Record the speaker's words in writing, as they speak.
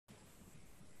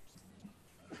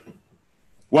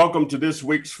Welcome to this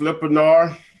week's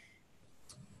Flippinar,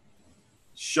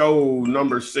 show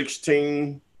number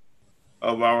 16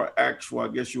 of our actual, I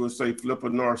guess you would say,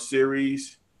 Flippinar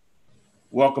series.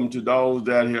 Welcome to those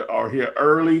that are here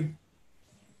early.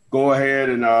 Go ahead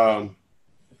and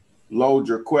load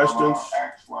your questions.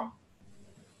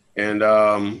 And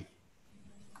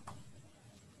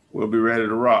we'll be ready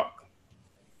to rock.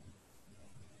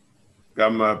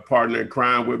 Got my partner in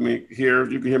crime with me here.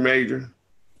 You can hear me, Adrian?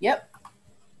 Yep.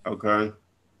 Okay.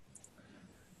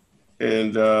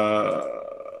 And let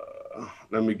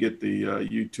me get the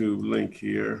YouTube link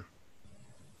here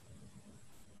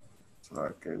so I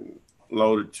can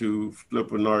load it to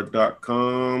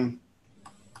Flippinar.com.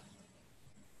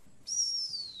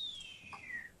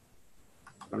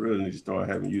 I really need to start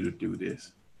having you to do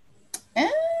this. You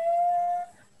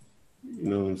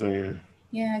know what I'm saying?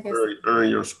 Yeah, I guess. Earn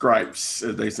your stripes,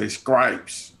 as they say,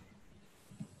 stripes.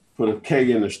 Put a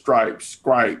K in the stripes,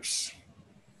 stripes.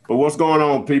 But what's going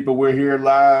on, people? We're here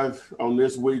live on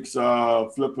this week's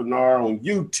Flippinar on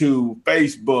YouTube,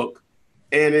 Facebook,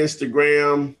 and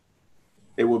Instagram.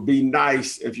 It would be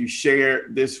nice if you share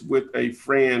this with a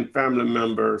friend, family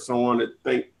member, someone that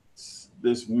thinks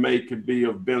this could be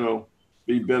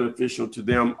beneficial to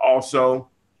them also.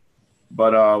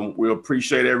 But we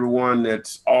appreciate everyone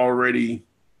that's already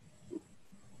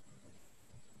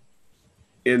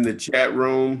in the chat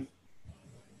room,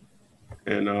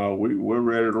 and we're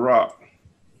ready to rock.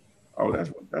 Oh,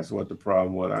 that's what the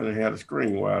problem was. I didn't have the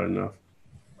screen wide enough.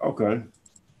 Okay.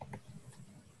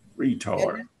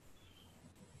 Retard.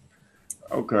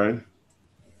 Okay.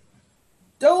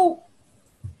 Dope.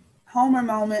 Homer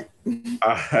moment.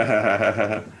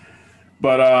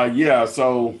 But yeah,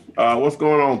 so what's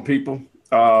going on, people?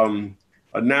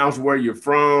 Announce where you're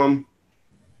from.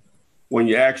 When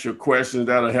you ask your questions,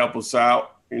 that'll help us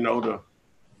out, you know, to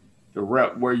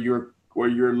rep where you're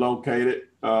located.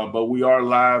 But we are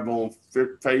live on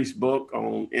Facebook,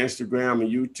 on Instagram, and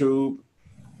YouTube.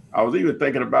 I was even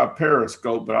thinking about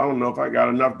Periscope, but I don't know if I got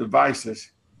enough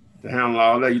devices to handle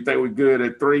all that. You think we're good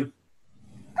at 3?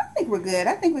 I think we're good.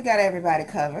 I think we got everybody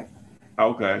covered.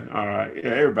 Okay, all right.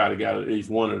 Yeah, everybody got at least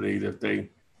one of these if they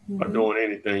are doing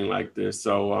anything like this.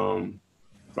 So,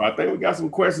 so I think we got some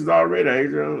questions already,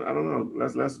 Adrian. I don't know.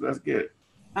 Let's get it.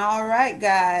 All right,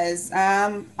 guys.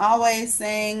 Always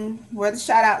saying where the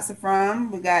shout outs are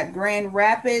from. We got Grand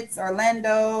Rapids,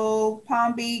 Orlando,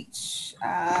 Palm Beach,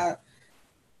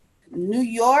 New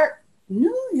York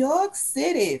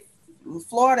City,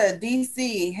 Florida,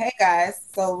 DC. Hey guys.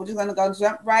 So we're just gonna go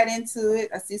jump right into it.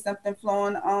 I see something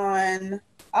flowing on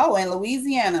in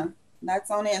Louisiana. That's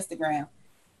on Instagram.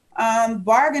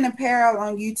 Bargain Apparel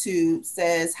on YouTube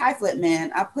says, "Hi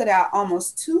Flipman, I put out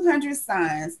almost 200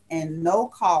 signs and no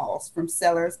calls from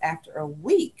sellers after a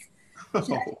week.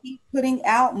 Should I keep putting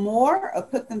out more or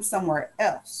put them somewhere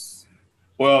else?"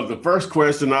 Well, the first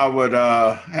question I would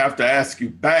have to ask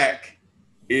you back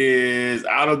is,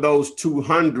 out of those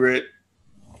 200,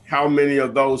 how many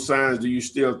of those signs do you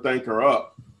still think are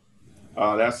up?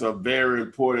 That's a very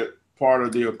important part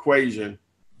of the equation,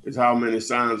 is how many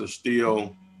signs are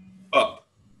still up.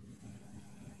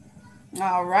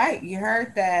 All right, you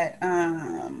heard that,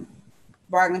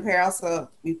 Bargain Apparel. So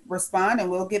we respond and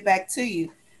we'll get back to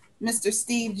you. Mr.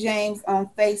 Steve James on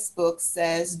Facebook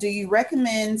says, "Do you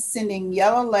recommend sending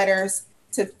yellow letters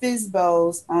to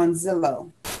FSBOs on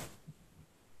Zillow?"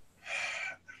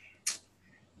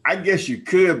 I guess you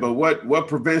could, but what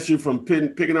prevents you from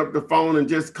picking up the phone and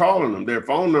just calling them? Their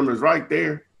phone number is right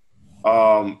there.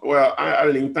 Well, I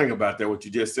didn't even think about that, what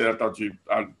you just said. I thought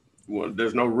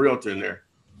there's no realtor in there.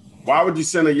 Why would you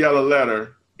send a yellow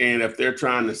letter? And if they're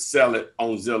trying to sell it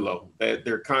on Zillow, that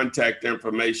their contact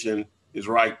information is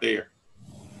right there.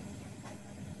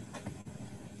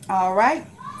 All right,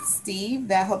 Steve,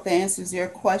 I hope that answers your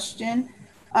question.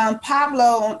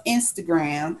 Pablo on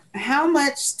Instagram, how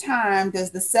much time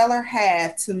does the seller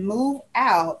have to move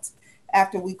out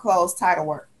after we close title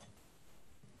work?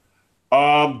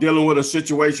 Dealing with a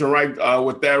situation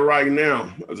with that right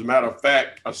now. As a matter of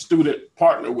fact, a student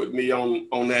partnered with me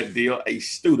on that deal, a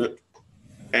student,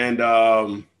 and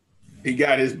he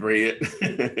got his bread.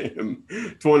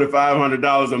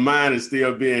 $2,500 of mine is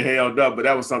still being held up, but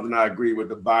that was something I agreed with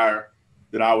the buyer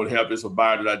that I would help. It's a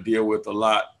buyer that I deal with a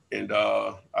lot, and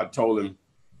I told him,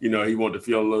 you know, he wanted to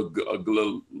feel a little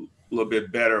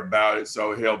bit better about it,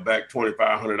 so he held back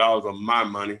 $2,500 of my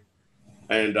money.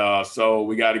 And so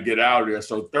we got to get out of there.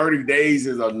 So 30 days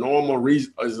is a normal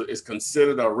is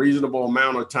considered a reasonable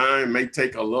amount of time. May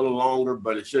take a little longer,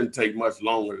 but it shouldn't take much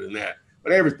longer than that.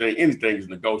 But anything is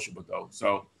negotiable though.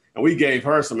 So, and we gave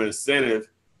her some incentive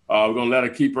We're gonna let her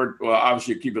keep her. Well,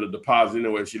 obviously keep it a deposit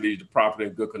anyway if she leaves the property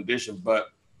in good condition. But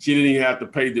she didn't even have to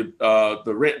pay the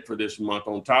rent for this month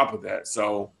on top of that.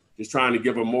 So just trying to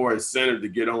give her more incentive to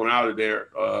get on out of there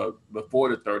before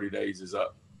the 30 days is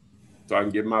up, so I can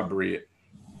get my bread,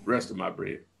 rest of my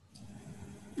bread.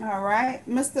 All right.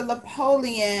 Mr.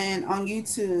 Napoleon on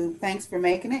YouTube, thanks for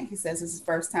making it. He says it's his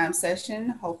first time session.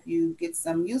 Hope you get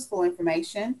some useful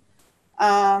information.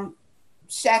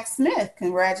 Shaq Smith,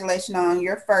 congratulations on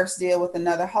your first deal with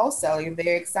another wholesaler. You're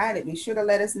very excited. Be sure to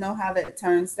let us know how that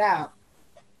turns out.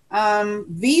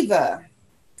 Viva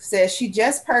says she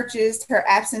just purchased her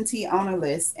absentee owner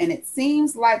list, and it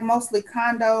seems like mostly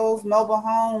condos, mobile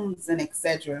homes, and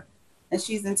etc. And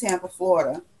she's in Tampa,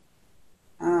 Florida.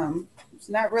 It's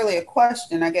not really a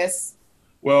question, I guess.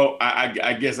 Well,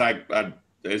 I guess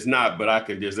it's not, but I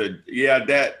could just say, yeah,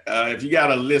 that if you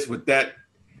got a list with that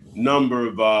number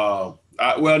of,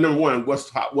 well, number one,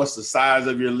 what's the size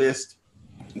of your list?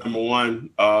 Number one.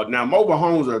 Now, mobile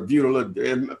homes are viewed a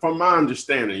little, from my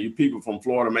understanding, you people from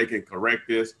Florida may can correct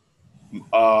this.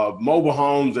 Mobile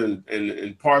homes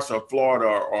in parts of Florida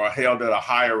are held at a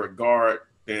higher regard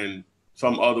than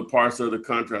some other parts of the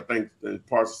country. I think in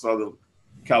parts of Southern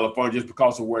California, just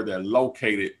because of where they're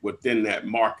located within that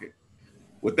market.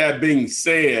 With that being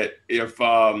said, if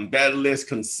that list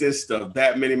consists of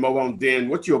that many mobile homes, then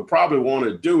what you'll probably want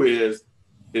to do is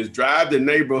drive the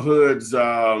neighborhoods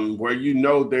where you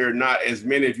know there are not as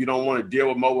many, if you don't want to deal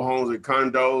with mobile homes and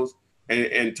condos,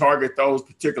 and target those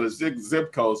particular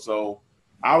zip codes. So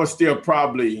I would still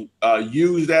probably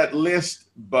use that list,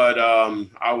 but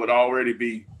I would already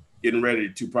be getting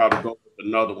ready to probably go with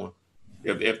another one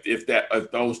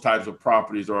if those types of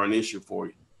properties are an issue for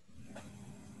you.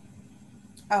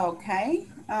 Okay.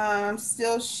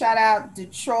 Still shout out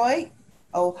Detroit,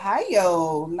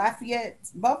 Ohio, Lafayette,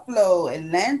 Buffalo,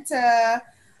 Atlanta.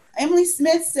 Emily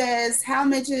Smith says, how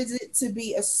much is it to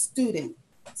be a student?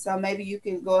 So maybe you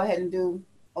can go ahead and do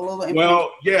a little information.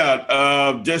 Well,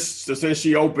 yeah, just since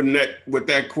she opened that with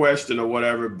that question or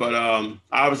whatever, but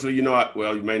obviously, you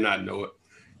may not know it.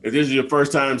 If this is your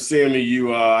first time seeing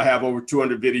me, I have over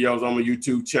 200 videos on my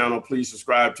YouTube channel. Please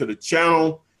subscribe to the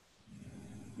channel.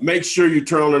 Make sure you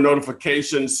turn on the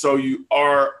notifications so you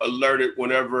are alerted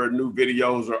whenever new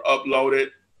videos are uploaded.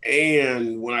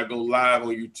 And when I go live on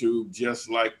YouTube, just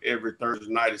like every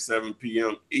Thursday night at 7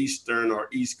 p.m. Eastern or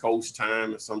East Coast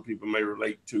time, as some people may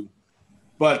relate to.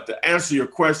 But to answer your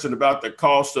question about the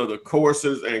cost of the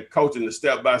courses and coaching, the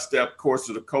step-by-step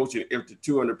courses of coaching, if the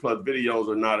 200 plus videos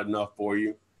are not enough for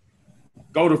you,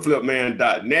 go to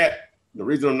flipman.net. The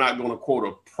reason I'm not going to quote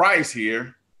a price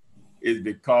here is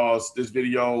because this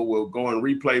video will go in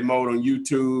replay mode on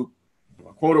YouTube.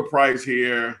 I'll quote a price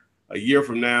here. A year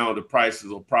from now, the prices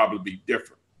will probably be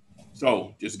different.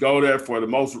 So just go there for the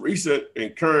most recent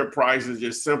and current prices.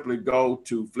 Just simply go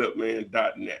to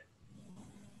flipman.net.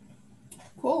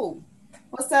 Cool.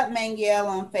 What's up, Mangiel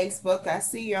on Facebook? I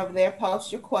see you over there.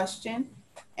 Post your question.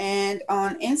 And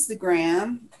on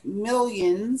Instagram,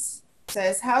 Millions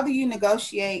says, how do you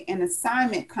negotiate an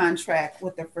assignment contract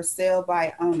with a for sale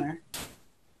by owner?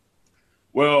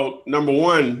 Well, number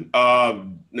one,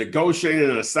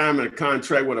 negotiating an assignment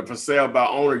contract with a for sale by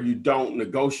owner, you don't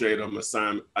negotiate an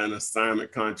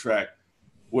assignment contract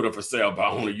with a for sale by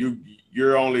owner.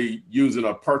 You're only using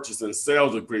a purchase and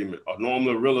sales agreement, or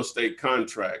normally a real estate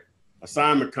contract.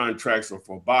 Assignment contracts are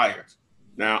for buyers.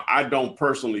 Now, I don't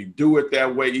personally do it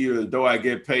that way, even though I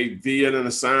get paid via an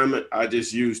assignment. I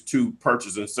just use two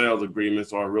purchase and sales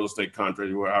agreements or a real estate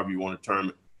contract, however you want to term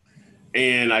it.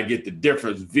 And I get the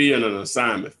difference via an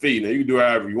assignment fee. Now, you can do it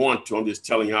however you want to. I'm just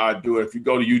telling you how I do it. If you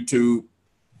go to YouTube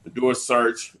and do a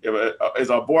search, is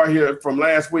our boy here from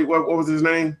last week, what was his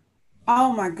name?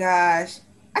 Oh, my gosh.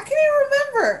 I can't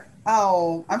even remember.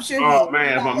 Oh, I'm sure. Oh,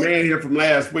 man, my man here from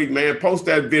last week, man, post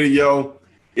that video.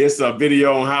 It's a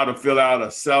video on how to fill out a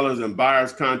seller's and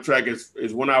buyer's contract.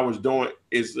 Is when I was doing,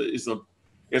 it's a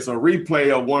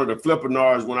replay of one of the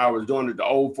Flippinars when I was doing it the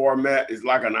old format. It's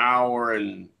like an hour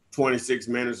and 26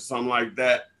 minutes or something like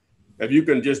that. If you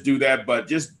can just do that, but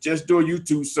just do a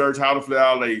YouTube search, how to fill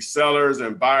out a seller's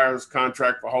and buyer's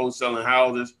contract for wholesaling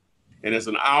houses. And it's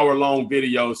an hour-long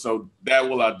video, so that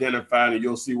will identify, and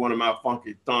you'll see one of my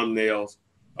funky thumbnails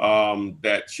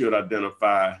that should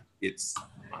identify it's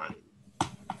mine.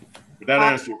 Did that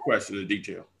answer your question in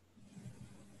detail?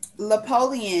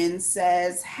 Napoleon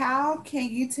says, how can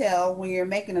you tell when you're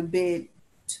making a bid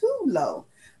too low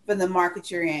for the market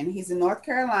you're in? He's in North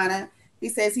Carolina. He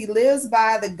says he lives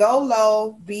by the go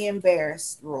low, be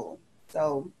embarrassed rule.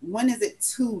 So when is it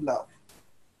too low?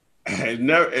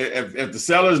 If the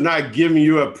seller's not giving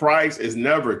you a price, it's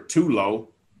never too low.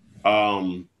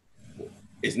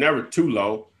 It's never too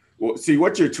low. Well, see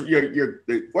what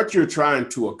what you're trying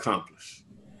to accomplish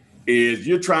is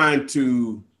you're trying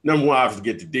to, number one, obviously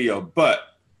get the deal, but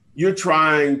you're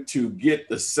trying to get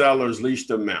the seller's least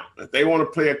amount. If they want to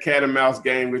play a cat and mouse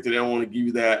game with you, they don't want to give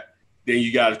you that, then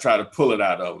you got to try to pull it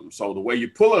out of them. So the way you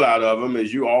pull it out of them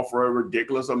is you offer a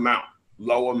ridiculous amount,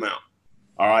 low amount.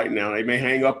 All right, now they may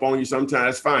hang up on you sometimes.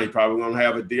 That's fine. You're probably going to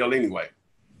have a deal anyway.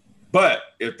 But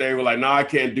if they were like, no, I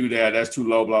can't do that, that's too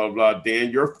low, blah, blah, blah, then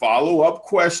your follow-up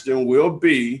question will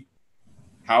be,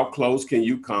 how close can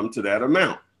you come to that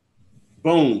amount?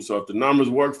 Boom. So if the numbers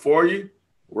work for you,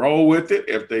 roll with it.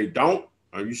 If they don't,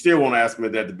 you still want to ask them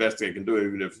if that's the best they can do,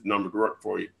 even if the numbers work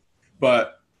for you.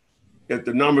 But if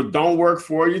the numbers don't work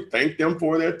for you, thank them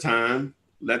for their time.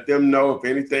 Let them know if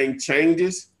anything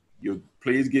changes,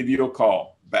 please give you a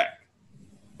call back.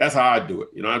 That's how I do it.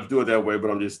 You don't have to do it that way, but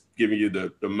I'm just giving you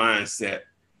the mindset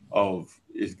of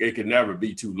it can never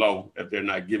be too low if they're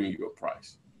not giving you a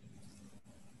price.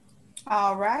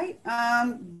 All right.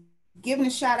 Giving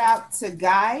a shout out to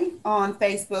Guy on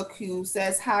Facebook who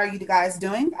says, how are you guys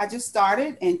doing? I just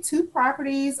started and 2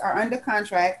 properties are under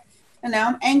contract. And now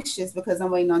I'm anxious because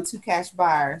I'm waiting on 2 cash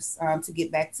buyers to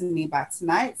get back to me by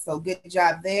tonight. So good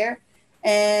job there.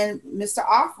 And Mr.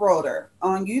 Offroader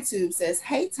on YouTube says,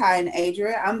 hey, Ty and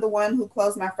Adria, I'm the one who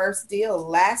closed my first deal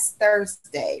last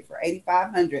Thursday for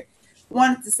 $8,500.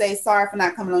 Wanted to say sorry for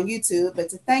not coming on YouTube, but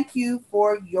to thank you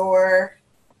for your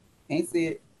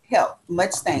help.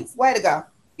 Much thanks. Way to go.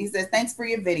 He says, thanks for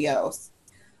your videos.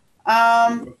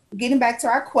 Getting back to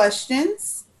our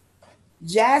questions.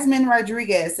 Jasmine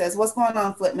Rodriguez says, what's going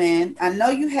on, Flipman? I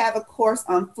know you have a course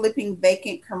on flipping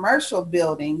vacant commercial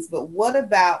buildings, but what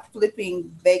about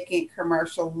flipping vacant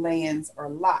commercial lands or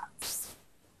lots?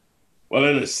 Well,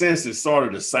 in a sense, it's sort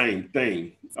of the same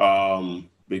thing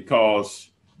because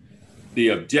the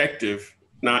objective,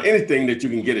 now anything that you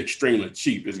can get extremely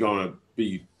cheap is going to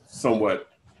be somewhat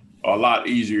a lot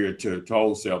easier to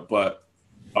wholesale. But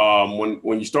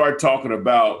when you start talking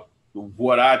about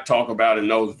what I talk about in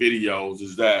those videos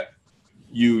is that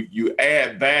you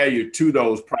add value to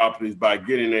those properties by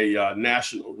getting a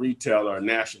national retailer, a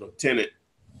national tenant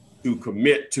to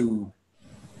commit to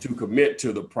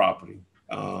the property.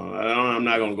 I'm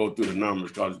not going to go through the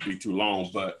numbers because it'd be too long,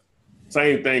 but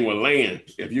same thing with land.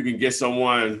 If you can get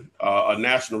someone, a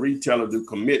national retailer to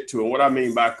commit to, and what I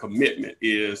mean by commitment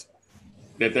is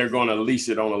that they're going to lease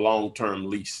it on a long-term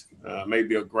lease.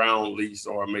 Maybe a ground lease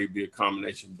or maybe a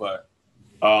combination, but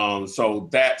so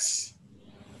that's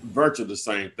virtually the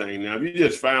same thing. Now, if you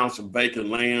just found some vacant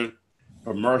land,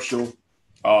 commercial,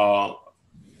 again,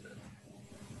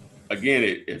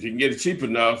 if you can get it cheap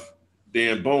enough,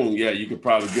 then boom, yeah, you could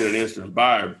probably get an interested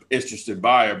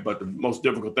buyer. But the most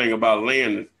difficult thing about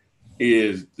land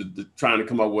is trying to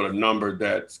come up with a number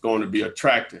that's going to be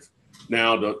attractive.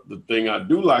 Now, the thing I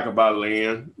do like about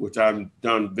land, which I've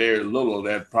done very little of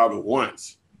that, probably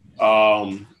once,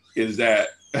 is that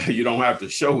you don't have to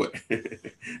show it.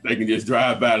 They can just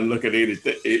drive by and look at it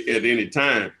at any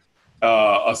time,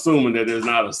 assuming that there's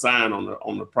not a sign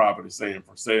on the property saying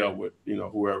for sale with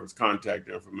whoever's contact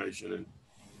information, and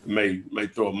may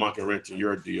throw a monkey wrench in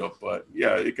your deal. But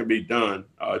yeah, it can be done.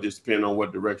 Just depending on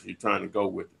what direction you're trying to go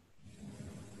with it.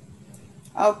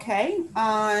 Okay,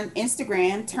 on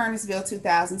Instagram, Turnersville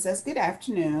 2000 says, good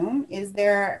afternoon. Is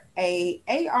there a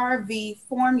ARV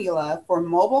formula for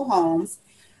mobile homes?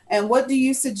 And what do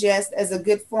you suggest as a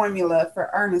good formula for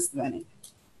earnest money?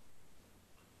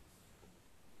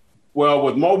 Well,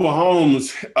 with mobile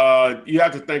homes, you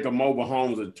have to think of mobile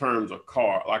homes in terms of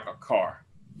like a car.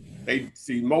 They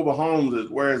see mobile homes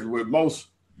whereas with most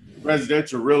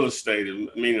residential real estate,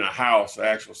 meaning a house, an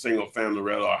actual single family or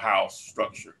a house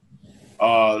structure,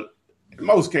 in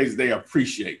most cases, they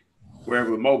appreciate. Whereas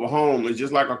with mobile home, it's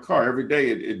just like a car. Every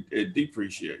day it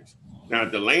depreciates. Now,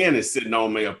 the land is sitting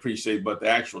on may appreciate, but the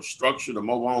actual structure, the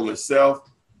mobile home itself,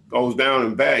 goes down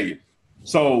in value.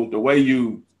 So the way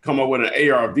you come up with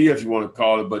an ARV, if you want to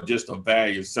call it, but just a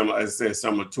value, similar, as I said,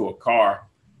 similar to a car.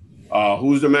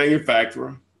 Who's the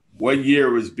manufacturer? What year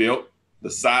it was built?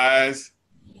 The size?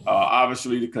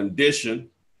 Obviously, the condition.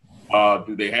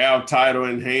 Do they have title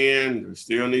in hand? It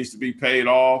still needs to be paid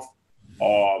off.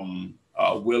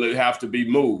 Will it have to be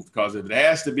moved? Because if it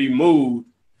has to be moved,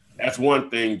 that's one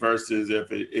thing versus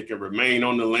if it can remain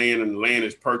on the land and the land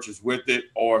is purchased with it,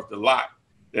 or if the lot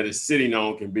that it's sitting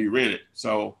on can be rented.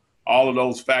 So all of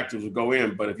those factors will go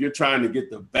in. But if you're trying to get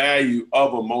the value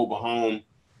of a mobile home,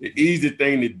 the easy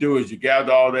thing to do is you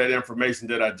gather all that information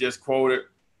that I just quoted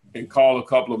and call a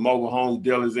couple of mobile home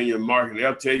dealers in your market.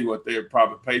 They'll tell you what they'll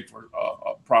probably pay for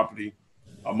a property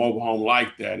a mobile home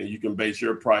like that, and you can base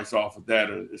your price off of that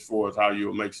as far as how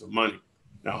you'll make some money.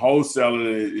 Now,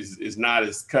 wholesaling is not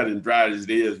as cut and dried as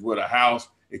it is with a house.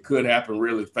 It could happen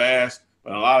really fast,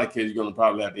 but in a lot of cases, you're going to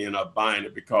probably have to end up buying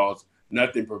it because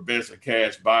nothing prevents a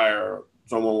cash buyer or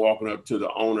someone walking up to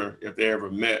the owner, if they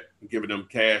ever met, and giving them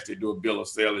cash. They do a bill of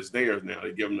sale, it's theirs now.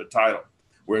 They give them the title.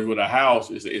 Whereas with a house,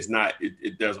 it's not.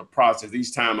 There's a process.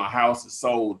 Each time a house is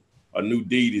sold, a new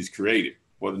deed is created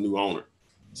for the new owner.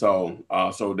 So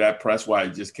that's why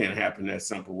it just can't happen that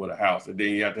simple with a house. And then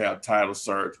you have to have title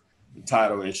search, and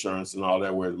title insurance, and all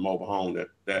that. Whereas the mobile home,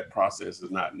 that process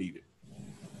is not needed.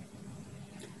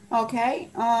 Okay,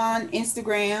 on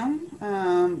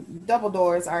Instagram, Double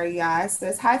Doors REI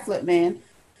says, "Hi Flipman,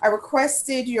 I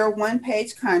requested your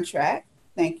one-page contract.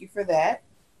 Thank you for that.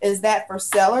 Is that for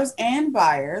sellers and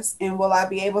buyers? And will I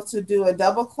be able to do a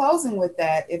double closing with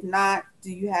that? If not,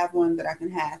 do you have one that I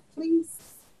can have, please?"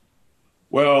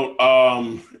 Well,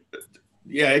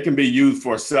 yeah, it can be used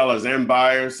for sellers and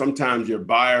buyers. Sometimes your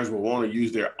buyers will want to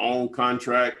use their own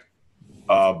contract,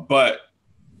 but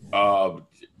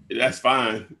that's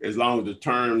fine as long as the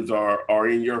terms are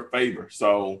in your favor.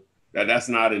 So that's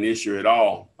not an issue at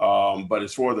all. But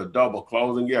as for the double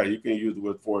closing, yeah, you can use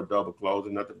it for a double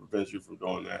closing. Nothing prevents you from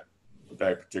doing that with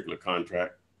that particular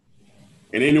contract.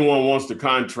 And anyone wants the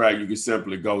contract, you can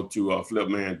simply go to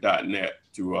flipman.net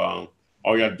to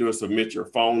all you have to do is submit your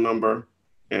phone number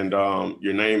and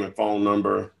your name and phone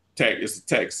number. It's a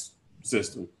text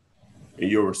system,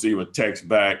 and you'll receive a text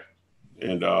back,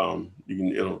 and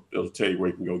it'll tell you where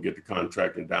you can go get the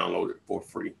contract and download it for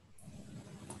free.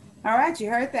 All right, you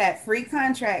heard that. Free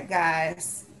contract,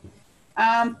 guys.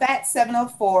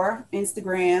 Fat704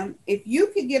 Instagram. If you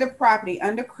could get a property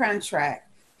under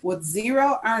contract with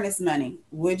zero earnest money,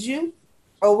 would you?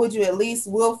 Or would you at least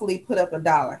willfully put up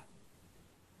 $1?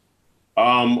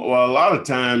 Well, a lot of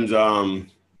times,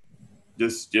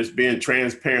 just being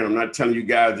transparent, I'm not telling you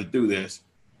guys to do this,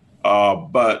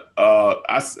 but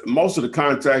most of the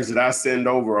contracts that I send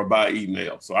over are by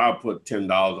email. So I'll put $10,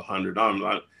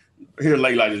 $100. Here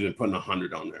lately, I've just been putting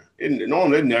 100 on there.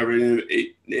 Normally,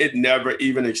 it never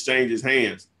even exchanges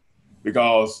hands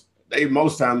because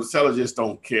most times the sellers just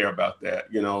don't care about that.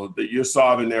 You know, that you're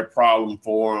solving their problem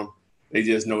for them. They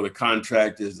just know the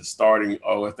contract is the starting,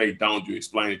 or if they don't, you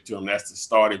explain it to them. That's the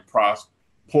starting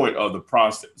point of the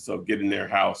process of getting their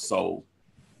house sold.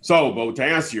 So, but to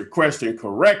answer your question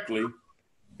correctly,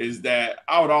 is that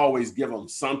I would always give them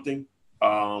something.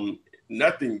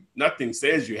 Nothing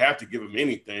says you have to give them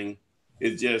anything.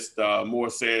 It's just more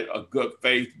saying a good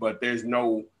faith, but there's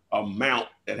no amount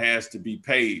that has to be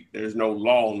paid. There's no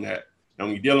law on that. And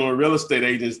when you're dealing with real estate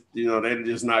agents, they're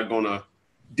just not going to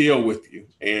deal with you.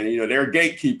 And, they're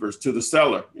gatekeepers to the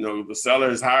seller. The seller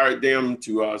has hired them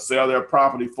to sell their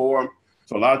property for them.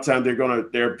 So a lot of times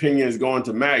their opinion is going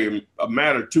to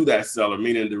matter to that seller,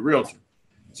 meaning the realtor.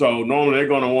 So normally they're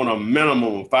going to want a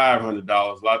minimum of $500.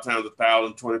 A lot of times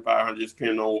 $1,000, $2,500, just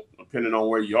depending on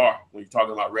where you are when you're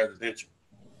talking about residential.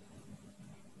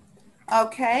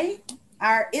 Okay.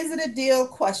 Our is it a deal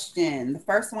question. The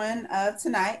first one of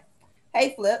tonight.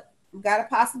 Hey Flip, we've got a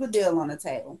possible deal on the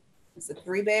table. It's a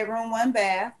 3-bedroom,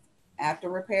 1-bath. After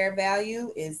repair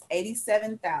value is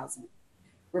 $87,000.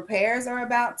 Repairs are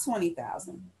about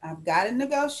 $20,000. I've got it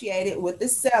negotiated with the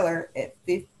seller at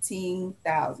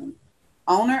 $15,000.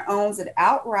 Owner owns it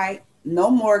outright,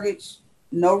 no mortgage,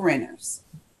 no renters.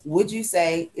 Would you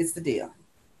say it's the deal?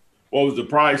 What was the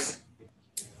price?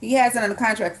 He has it on the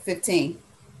contract for $15,000.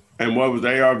 And what was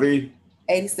the ARV?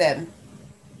 $87,000.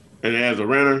 And it has a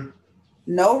renter?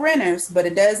 No renters, but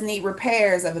it does need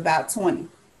repairs of about $20,000.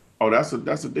 Oh, that's a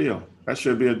deal. That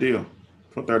should be a deal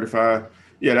for $35,000.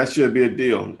 Yeah, that should be a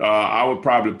deal. I would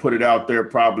probably put it out there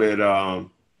probably at what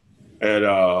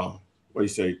do you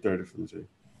say, 30? He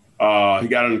got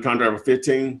it on the contract for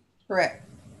 $15,000. Correct.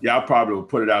 Yeah, I probably would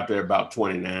put it out there about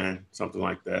 $29,000, something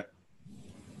like that.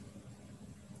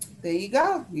 There you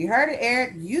go. You heard it,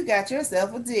 Eric. You got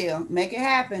yourself a deal. Make it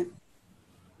happen.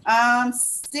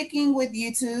 Sticking with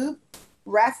YouTube,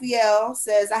 Raphael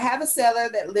says, I have a seller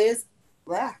that lives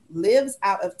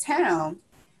out of town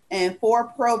and 4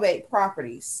 probate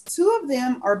properties. 2 of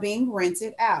them are being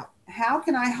rented out. How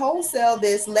can I wholesale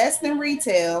this less than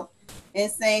retail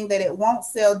and saying that it won't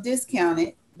sell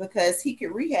discounted because he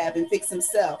could rehab and fix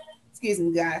himself? Excuse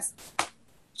me, guys.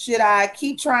 Should I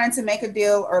keep trying to make a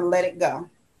deal or let it go?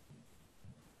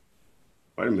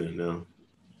 Wait a minute now.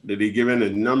 Did he give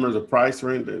any numbers of price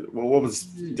range? Well, what was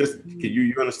just? Can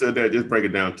you understood that? Just break it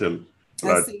down to me.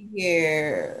 Let's see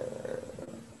here.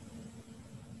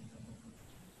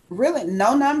 Really,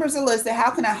 no numbers are listed. How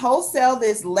can I wholesale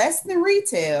this less than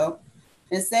retail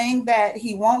and saying that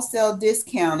he won't sell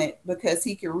discounted because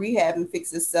he can rehab and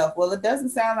fix himself. Well, it doesn't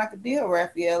sound like a deal,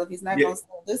 Raphael, if he's not going to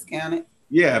sell discounted.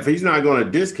 Yeah, if he's not going to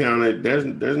discount it,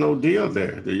 there's no deal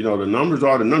there. You know, the numbers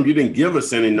are the numbers. You didn't give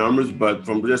us any numbers, but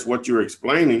from just what you're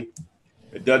explaining,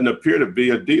 it doesn't appear to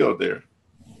be a deal there.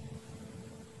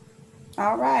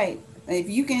 All right. If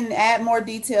you can add more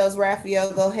details,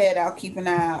 Raphael, go ahead. I'll keep an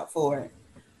eye out for it.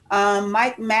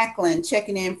 Mike Macklin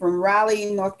checking in from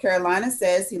Raleigh, North Carolina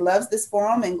says he loves this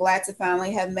forum and glad to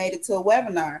finally have made it to a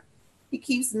webinar. He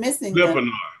keeps missing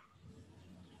them.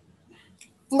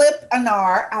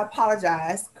 Flippinars, I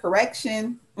apologize.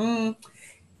 Correction.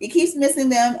 He keeps missing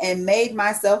them and made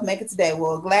myself make it today.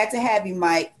 Well, glad to have you,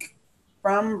 Mike,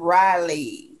 from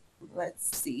Raleigh.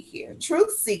 Let's see here.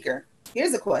 Truth Seeker.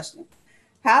 Here's a question.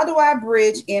 How do I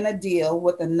bridge in a deal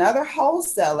with another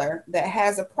wholesaler that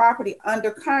has a property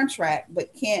under contract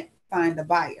but can't find a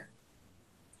buyer?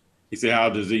 He said, how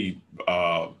does he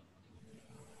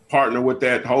partner with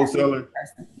that wholesaler?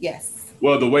 Yes.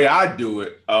 Well, the way I do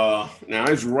it, now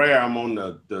it's rare I'm on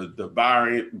the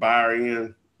buyer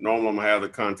end. Normally I'm gonna have the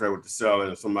contract with the seller,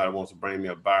 and if somebody wants to bring me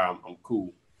a buyer, I'm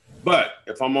cool. But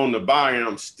if I'm on the buyer end,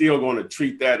 I'm still gonna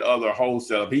treat that other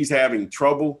wholesaler. If he's having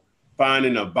trouble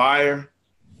finding a buyer,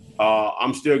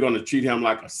 I'm still gonna treat him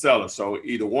like a seller. So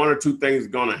either one or two things are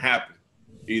gonna happen.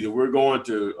 Either we're going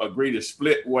to agree to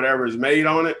split whatever is made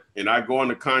on it, and I go on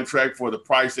the contract for the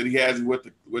price that he has with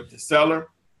the seller,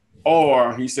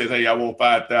 or he says, hey, I want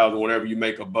 5,000, whatever you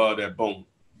make above that, boom.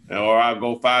 Or I'll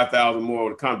go 5,000 more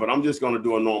with the contract, but I'm just going to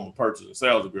do a normal purchase and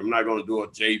sales agreement. I'm not going to do a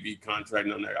JV contract,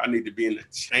 none of that. I need to be in the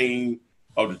chain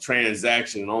of the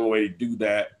transaction. The only way to do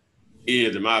that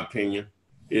is, in my opinion,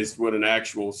 is with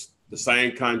the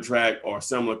same contract or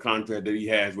similar contract that he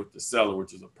has with the seller,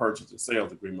 which is a purchase and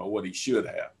sales agreement, or what he should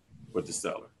have with the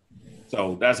seller.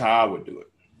 So that's how I would do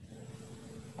it.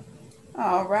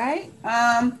 All right.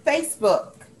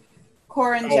 Facebook.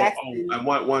 Corin Jackson. I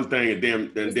want one thing, and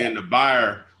then the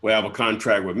buyer will have a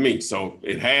contract with me. So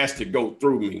it has to go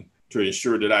through me to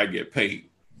ensure that I get paid.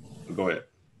 Go ahead.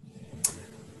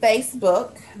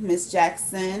 Facebook,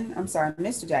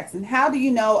 Mr. Jackson. How do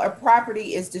you know a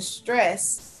property is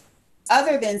distressed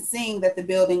other than seeing that the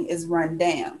building is run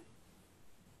down?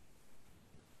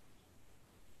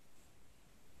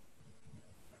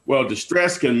 Well,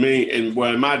 distress can mean, in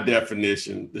my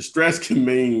definition, distress can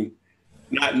mean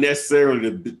not necessarily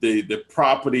the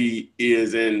property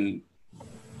is in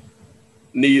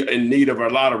need of a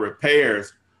lot of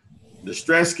repairs.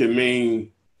 Distress can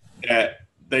mean that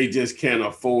they just can't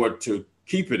afford to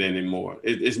keep it anymore.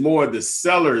 It's more the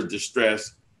seller's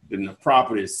distress than the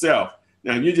property itself.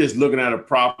 Now, if you're just looking at a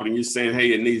property and you're saying,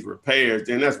 hey, it needs repairs,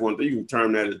 then that's one thing. You can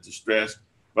term that as distress.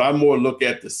 But I more look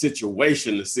at the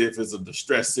situation to see if it's a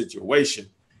distressed situation.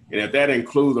 And if that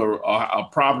includes a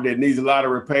property that needs a lot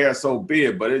of repair, so be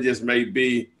it. But it just may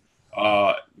be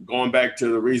going back to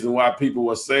the reason why people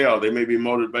will sell. They may be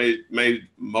motivated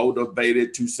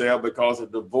to sell because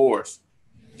of divorce,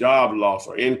 job loss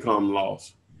or income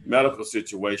loss, medical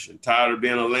situation, tired of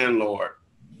being a landlord,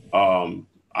 out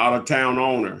of town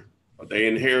owner, or they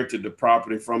inherited the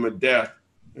property from a death,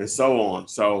 and so on.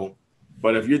 So,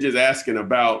 but if you're just asking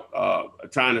about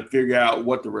trying to figure out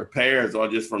what the repairs are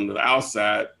just from the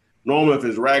outside, normally if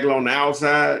it's ragged on the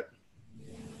outside,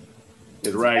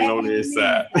 it's ragged on the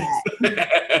inside.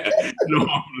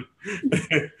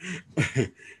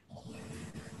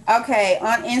 Okay,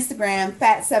 on Instagram,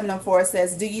 Fat704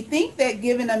 says, do you think that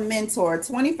giving a mentor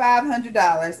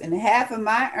 $2,500 and half of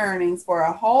my earnings for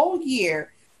a whole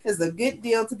year is a good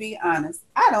deal, to be honest?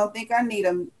 I don't think I need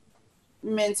a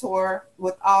mentor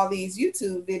with all these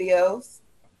YouTube videos.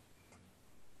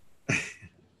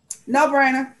 No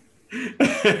brainer.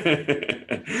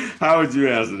 How would you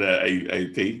answer that,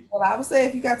 AP? Well, I would say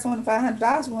if you got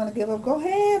 $2,500 you want to give up, go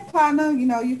ahead, partner. You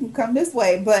know, you can come this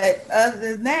way. But other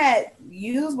than that,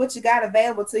 use what you got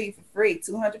available to you for free.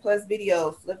 200 plus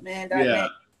videos, flipman.net. Yeah.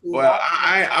 Well,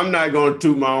 I'm not going to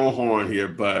toot my own horn here,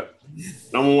 but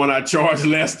number one, I charge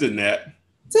less than that.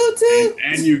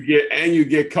 And you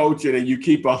get coaching, and you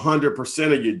keep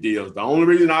 100% of your deals. The only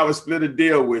reason I would split a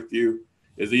deal with you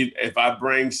is if I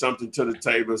bring something to the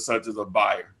table, such as a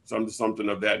buyer, something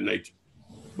of that nature.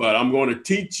 But I'm going to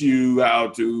teach you how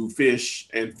to fish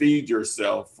and feed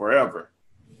yourself forever.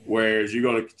 Whereas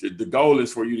the goal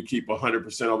is for you to keep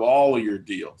 100% of all of your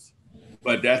deals.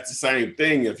 But that's the same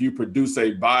thing. If you produce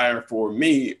a buyer for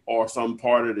me or some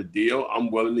part of the deal,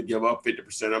 I'm willing to give up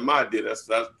 50% of my deal.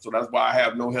 So that's why I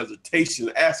have no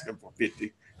hesitation asking for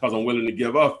 50, because I'm willing to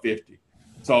give up 50.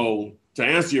 So to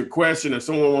answer your question, if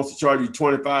someone wants to charge you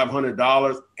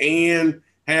 $2,500 and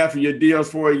half of your deals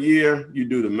for a year, you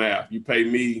do the math. You pay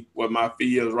me what my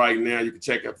fee is right now. You can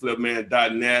check at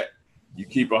flipman.net. You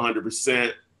keep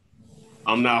 100%.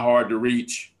 I'm not hard to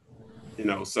reach, you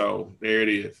know, so there it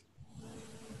is.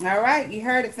 All right, you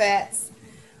heard it, Fats.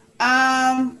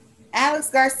 Alex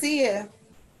Garcia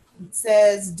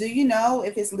says, do you know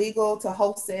if it's legal to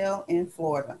wholesale in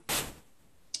Florida?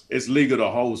 It's legal to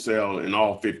wholesale in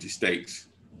all 50 states.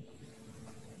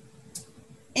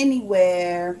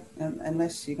 Anywhere,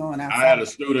 unless you're going outside. I had a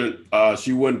student,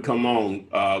 she wouldn't come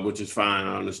on, which is fine,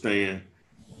 I understand.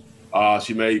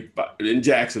 She made, in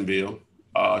Jacksonville,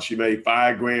 she made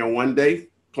 $5,000 one day,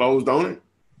 closed on it,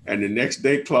 and the next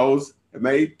day closed and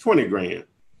made $20,000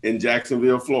 in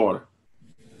Jacksonville, Florida.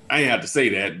 I ain't have to say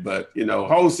that, but you know,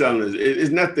 wholesaling is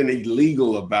nothing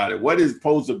illegal about it. What is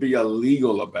supposed to be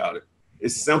illegal about it?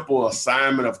 It's simple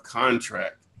assignment of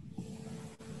contract.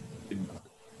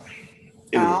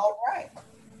 Anyway. All right.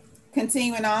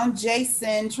 Continuing on,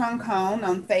 Jason Truncone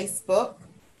on Facebook.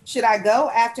 Should I go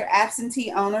after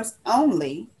absentee owners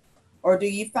only, or do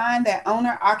you find that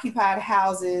owner-occupied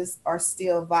houses are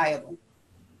still viable?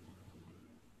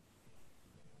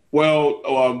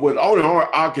 Well, with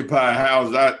owner-occupied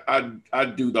houses, I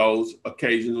do those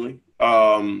occasionally.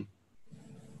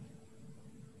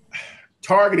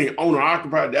 Targeting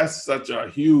owner-occupied, that's such a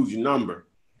huge number.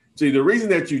 See, the reason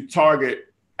that you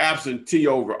target absentee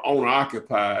over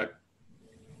owner-occupied,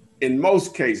 in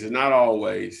most cases, not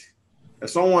always, if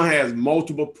someone has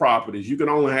multiple properties, you can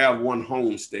only have one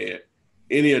homestead.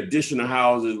 Any additional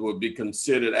houses would be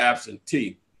considered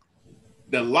absentee.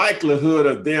 The likelihood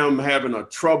of them having a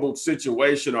troubled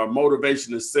situation or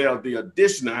motivation to sell the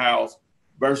additional house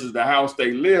versus the house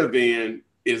they live in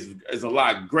is a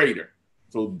lot greater.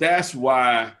 So that's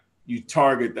why you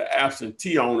target the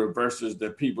absentee owner versus the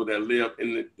people that live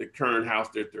in the current house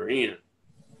that they're in.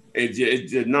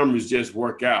 The numbers just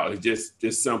work out. It's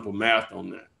just simple math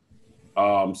on that.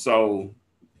 So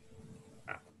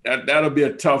that'll be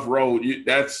a tough road.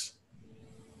 That's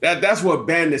what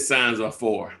bandit signs are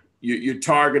for. You're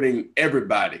targeting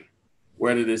everybody,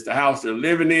 whether it's the house they're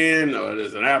living in, or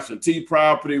there's an absentee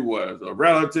property, or it's a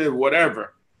relative,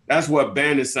 whatever. That's what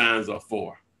bandit signs are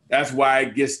for. That's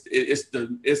why it's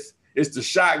the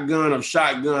shotgun of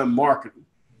shotgun marketing,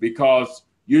 because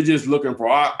you're just looking for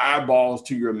eyeballs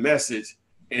to your message,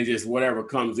 and just whatever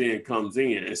comes in.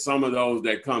 And some of those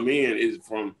that come in is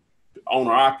from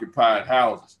owner-occupied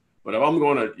houses. But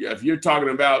if you're talking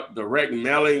about direct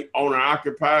mailing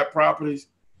owner-occupied properties,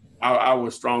 I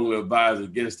would strongly advise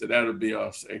against it. That'll be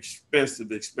an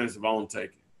expensive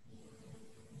undertaking.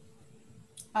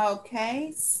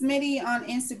 Okay. Smitty on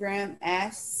Instagram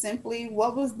asks simply,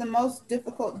 what was the most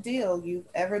difficult deal you've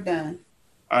ever done?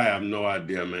 I have no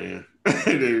idea, man.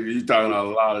 You're talking about a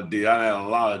lot of deals. I had a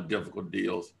lot of difficult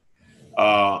deals.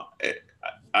 I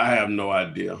have no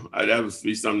idea. That would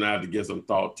be something I have to give some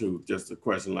thought to, just a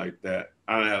question like that.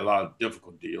 I had a lot of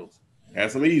difficult deals.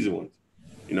 Had some easy ones,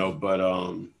 you know, but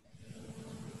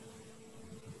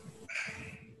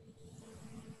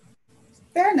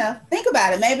fair enough. Think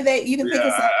about it. Maybe you can think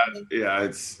of something.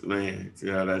 That's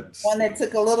one that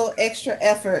took a little extra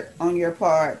effort on your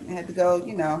part and had to go,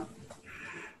 you know.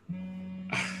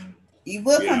 You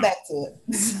will come back to it.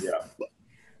 Yeah.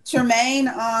 Tremaine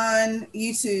on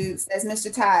YouTube says,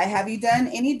 Mr. Ty, have you done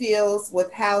any deals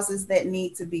with houses that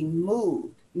need to be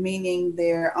moved, meaning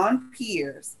they're on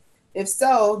piers? If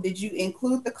so, did you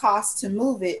include the cost to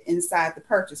move it inside the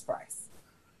purchase price?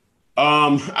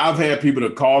 I've had people to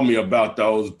call me about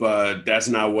those, but that's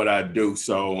not what I do.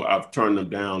 So I've turned them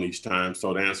down each time.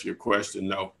 So to answer your question,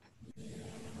 no.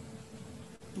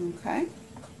 Okay.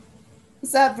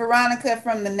 What's up, Veronica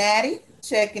from the Natty?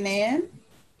 Checking in.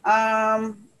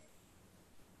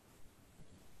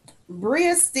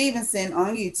 Bria Stevenson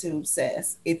on YouTube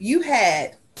says, if you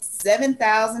had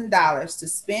 $7,000 to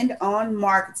spend on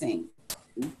marketing,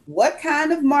 what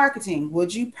kind of marketing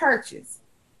would you purchase?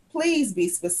 Please be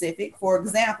specific. For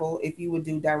example, if you would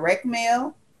do direct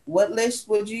mail, what list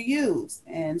would you use?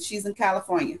 And she's in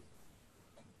California.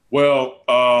 Well,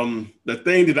 the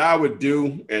thing that I would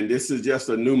do, and this is just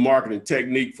a new marketing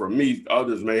technique for me,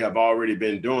 others may have already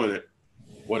been doing it.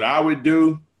 What I would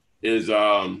do is,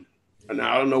 and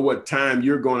I don't know what time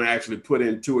you're going to actually put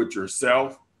into it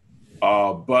yourself,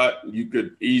 but you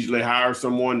could easily hire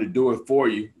someone to do it for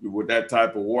you with that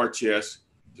type of war chest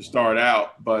to start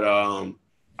out. But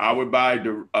I would buy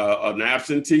an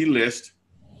absentee list.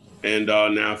 And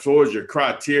now as far as your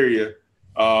criteria,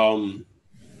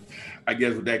 I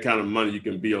guess with that kind of money, you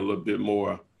can be a little bit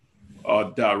more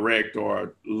direct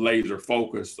or laser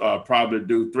focused. Probably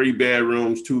do 3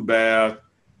 bedrooms, 2 bath,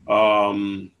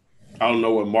 I don't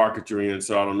know what market you're in,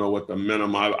 so I don't know what the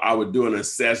minimum. I would do an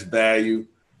assessed value,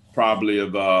 probably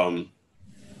of I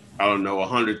don't know,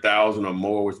 100,000 or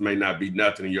more, which may not be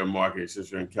nothing in your market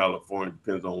since you're in California.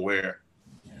 Depends on where.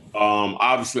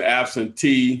 Obviously,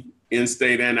 absentee,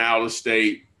 in-state and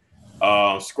out-of-state.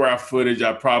 Square footage,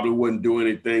 I probably wouldn't do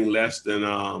anything less than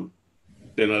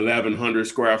 1,100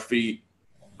 square feet.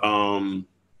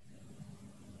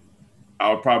 I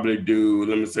would probably do,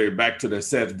 let me say, back to the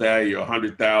assessed value,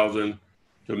 100,000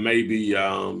 to maybe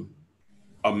 $1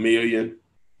 million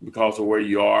because of where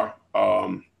you are.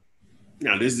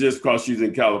 Now, this is just because she's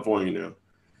in California now.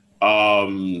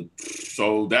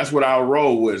 So that's what I'll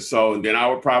roll with. So, and then I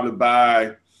would probably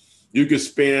buy, you could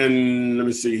spend, let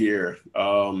me see here.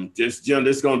 This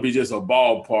is going to be just a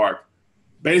ballpark.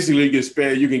 Basically,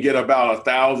 you can get about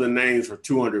 1,000 names for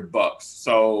 $200.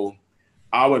 So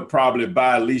I would probably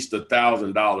buy at least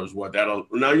 $1,000 worth.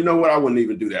 Now, you know what? I wouldn't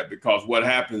even do that because what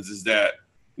happens is that,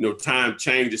 time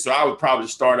changes. So I would probably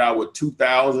start out with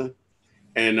 2,000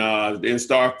 and then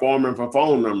start forming for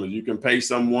phone numbers. You can pay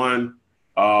someone,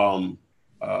 well,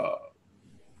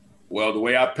 the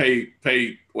way I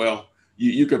pay, well,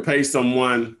 you could pay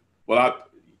someone, well,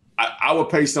 I would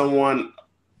pay someone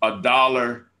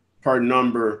 $1 per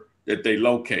number that they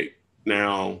locate.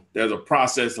 Now, there's a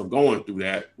process of going through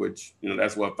that, which,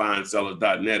 that's what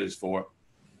findsellers.net is for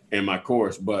in my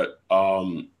course. But,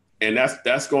 and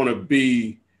that's going to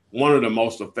be one of the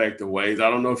most effective ways. I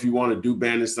don't know if you want to do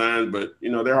bandit signs, but,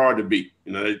 they're hard to beat.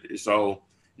 So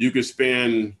you could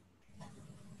spend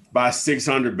about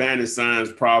 600 bandit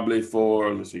signs probably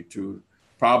for,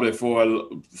 probably for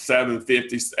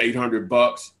 $750,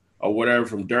 $800 or whatever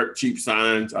from dirt cheap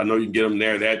signs. I know you can get them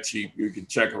there that cheap. You can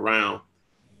check around.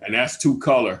 And that's 2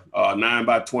 color,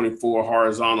 9x24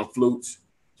 horizontal flutes.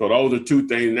 So those are 2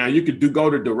 things. Now you could go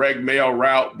to direct mail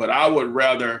route, but I would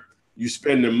rather you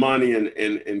spend the money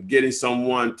and getting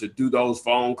someone to do those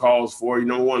phone calls for you.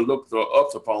 No one look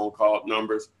up the phone call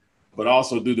numbers, but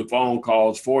also do the phone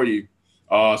calls for you.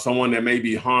 Someone that may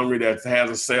be hungry, that has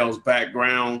a sales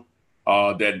background,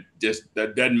 that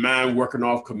doesn't mind working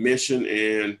off commission.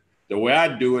 And the way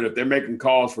I do it, if they're making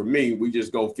calls for me, we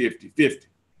just go 50-50.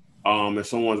 If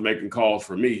someone's making calls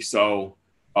for me. So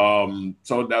those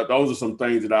are some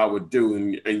things that I would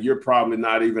do. And you're probably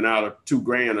not even out of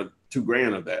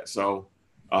 $2,000 of that. So,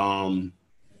 and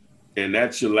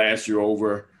that should last you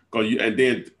over, and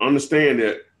then understand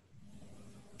that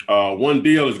one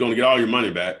deal is going to get all your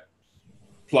money back,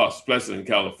 plus in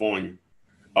California.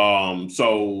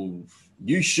 So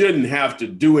you shouldn't have to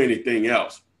do anything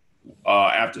else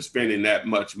after spending that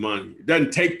much money. It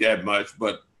doesn't take that much,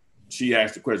 but she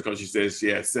asked the question because she says she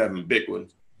had 7 big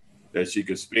ones that she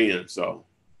could spend. So,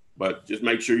 but just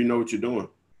make sure you know what you're doing.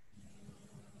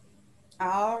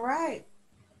 All right.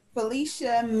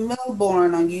 Felicia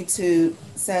Milborn on YouTube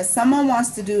says, someone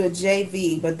wants to do a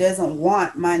JV but doesn't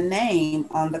want my name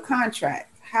on the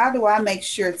contract. How do I make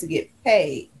sure to get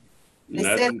paid? They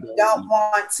said we don't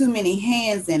want too many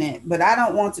hands in it, but I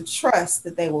don't want to trust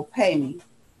that they will pay me.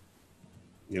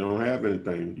 You don't have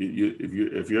anything.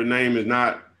 If your name is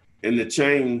not in the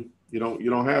chain, you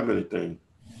don't have anything.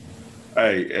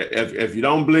 Hey, if you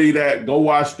don't believe that, go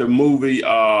watch the movie,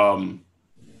 The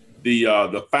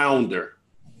Founder.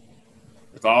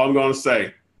 That's all I'm gonna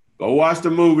say. Go watch the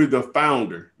movie, The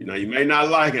Founder. You may not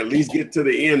like it, at least get to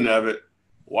the end of it.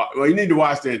 Well, you need to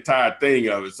watch the entire thing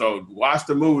of it. So watch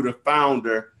the movie, The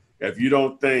Founder, if you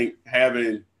don't think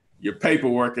having your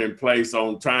paperwork in place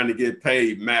on trying to get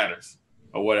paid matters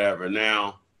or whatever.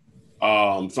 Now,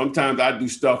 sometimes I do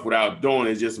stuff without doing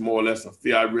it, just more or less a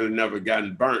feel. I've really never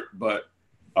gotten burnt, but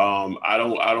I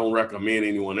don't recommend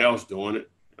anyone else doing it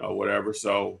or whatever.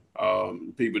 So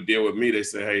people deal with me, they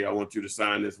say, hey, I want you to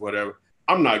sign this, whatever.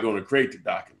 I'm not going to create the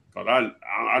document because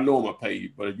I know I'm going to pay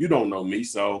you, but you don't know me.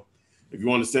 So if you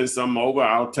want to send something over,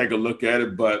 I'll take a look at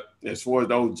it. But as far as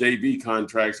those JV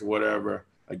contracts or whatever,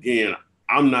 again,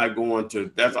 I'm not going to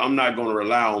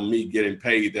rely on me getting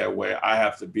paid that way. I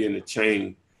have to be in the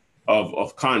chain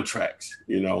of contracts,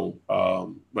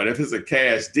 but if it's a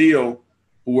cash deal,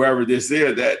 whoever this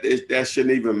is, that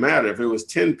shouldn't even matter. If it was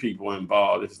 10 people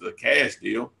involved, this is a cash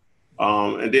deal.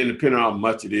 And then depending on how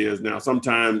much it is. Now,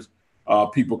 sometimes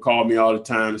people call me all the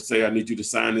time and say, I need you to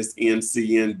sign this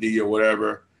NCND or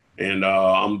whatever. And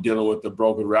I'm dealing with the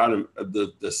broker route,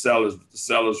 the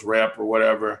seller's rep or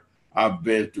whatever. I've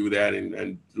been through that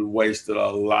and wasted a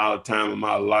lot of time in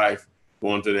my life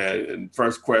going through that. And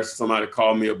first question, somebody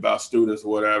called me about students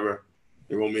or whatever.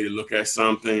 They want me to look at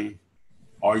something.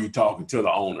 Are you talking to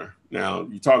the owner? Now,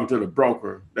 you're talking to the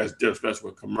broker. That's different. That's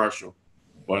with commercial.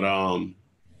 But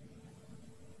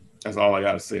that's all I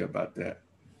got to say about that.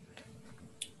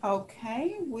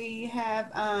 Okay, we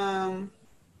have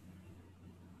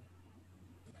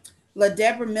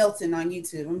LaDebra Milton on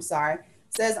YouTube. I'm sorry.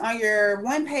 Says on your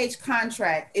one-page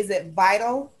contract, is it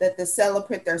vital that the seller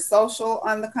put their social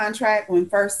on the contract when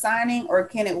first signing, or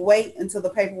can it wait until the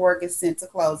paperwork is sent to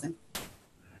closing?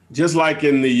 Just like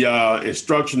in the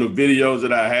instructional videos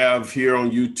that I have here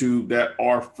on YouTube that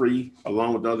are free,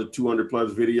 along with the other 200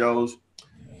 plus videos,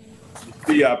 you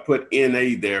see I put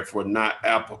NA there for not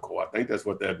applicable. I think that's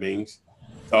what that means.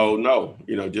 So no,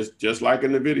 just like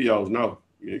in the videos, no,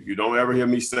 you don't ever hear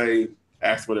me say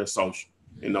ask for their social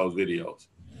in those videos.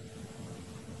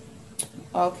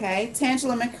 Okay,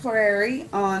 Tangela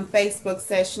McCrary on Facebook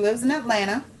says she lives in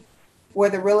Atlanta, where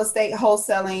the real estate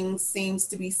wholesaling seems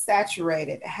to be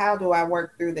saturated. How do I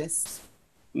work through this?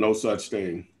 No such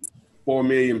thing. 4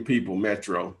 million people,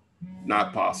 metro,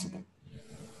 not possible.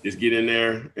 Just get in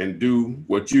there and do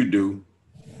what you do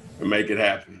and make it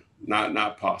happen.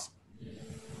 Not possible.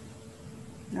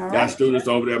 All right. Got students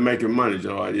over there making money,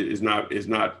 Joe. It's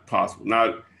not possible.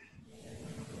 Not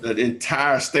the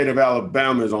entire state of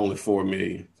Alabama is only 4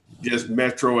 million. Just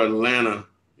metro Atlanta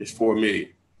is 4 million.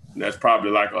 And that's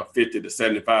probably like a 50 to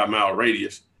 75 mile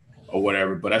radius or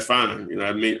whatever, but that's fine. You know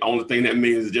what I mean? Only thing that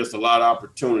means is just a lot of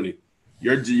opportunity.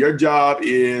 Your job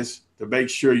is to make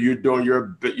sure you're doing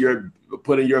you're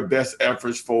putting your best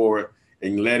efforts forward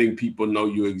and letting people know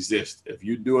you exist. If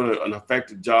you're doing an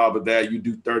effective job of that, you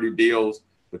do 30 deals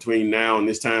between now and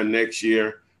this time next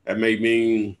year, that may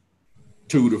mean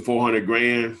 200 to 400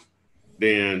 grand,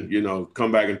 then,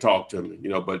 come back and talk to me,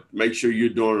 but make sure you're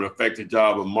doing an effective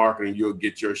job of marketing. You'll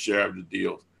get your share of the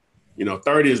deals.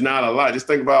 30 is not a lot. Just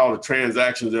think about all the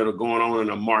transactions that are going on in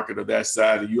a market of that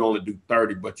size, and you only do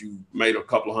 30, but you made a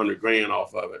couple $100 grand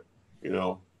off of it.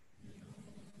 No,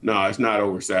 it's not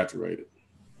oversaturated.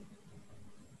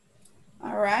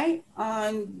 All right.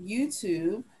 On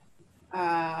YouTube,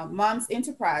 Mom's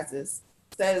Enterprises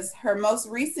says her most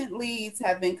recent leads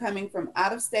have been coming from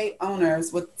out-of-state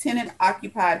owners with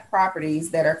tenant-occupied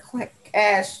properties that are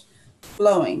cash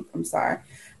flowing. I'm sorry.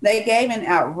 They gave an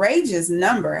outrageous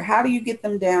number. How do you get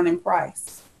them down in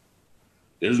price?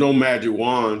 There's no magic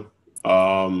wand.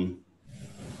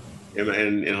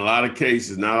 In a lot of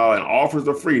cases, not all and offers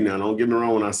are free now. Don't get me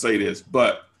wrong when I say this,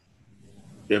 but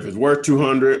if it's worth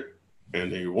 200 and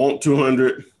they want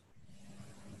 200,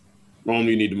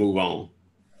 normally you need to move on.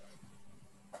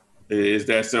 It's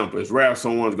that simple. It's rare if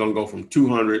someone's going to go from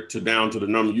 200 to down to the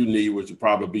number you need, which would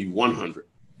probably be 100.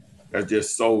 That's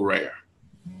just so rare.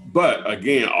 But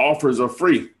again, offers are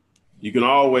free. You can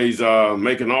always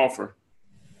make an offer.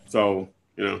 So,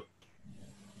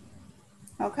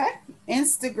 Okay.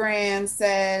 Instagram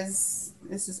says,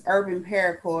 this is Urban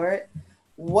Paracord.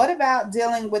 What about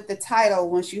dealing with the title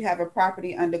once you have a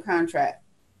property under contract?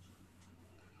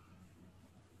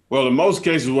 Well, in most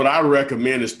cases, what I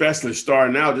recommend, especially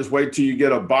starting out, just wait till you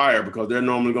get a buyer, because they're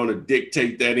normally going to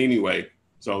dictate that anyway.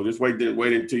 So just wait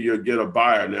until you get a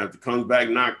buyer. Now, if it comes back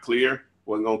not clear, it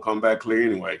wasn't going to come back clear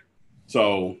anyway.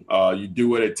 So you do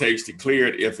what it takes to clear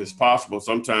it if it's possible.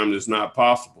 Sometimes it's not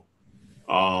possible.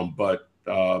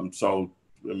 So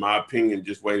in my opinion,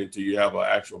 just wait until you have an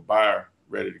actual buyer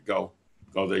ready to go,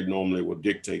 because they normally will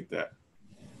dictate that.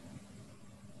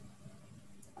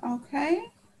 Okay.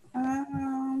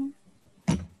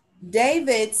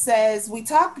 David says, we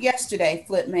talked yesterday,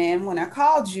 Flipman, when I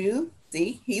called you.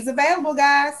 See, he's available,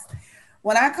 guys.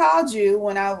 When I called you,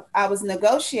 when I was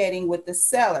negotiating with the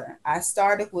seller, I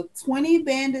started with 20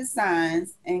 bandit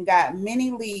signs and got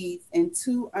many leads and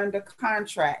 2 under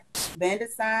contract.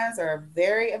 Bandit signs are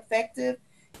very effective,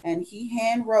 and he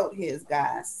hand wrote his,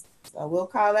 guys. So we'll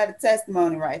call that a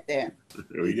testimony right there.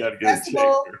 We got to get a check.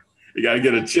 You got to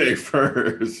get a check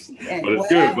first. And but it's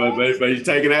good. But he's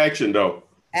taking action, though.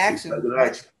 Action.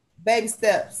 Baby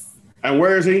steps. And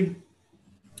where is he?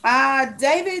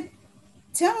 David,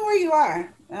 tell me where you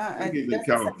are. I think he's in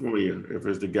California, if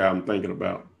it's the guy I'm thinking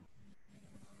about.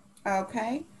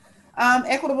 Okay.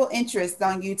 Equitable Interest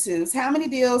on YouTube. How many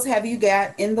deals have you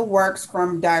got in the works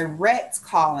from direct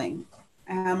calling?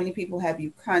 And how many people have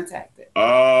you contacted?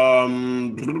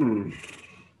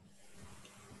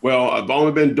 Well, I've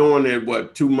only been doing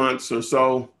it, 2 months or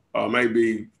so,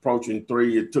 maybe approaching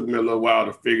 3. It took me a little while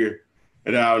to figure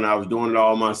it out, and I was doing it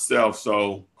all myself.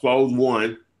 So closed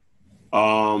 1,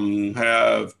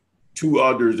 have 2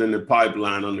 others in the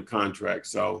pipeline under contract.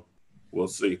 So we'll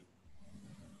see.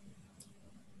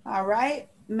 All right.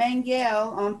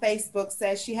 Mangel on Facebook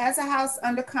says she has a house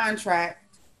under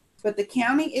contract, but the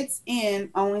county it's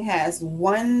in only has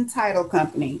 1 title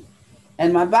company.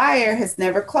 And my buyer has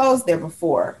never closed there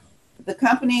before. The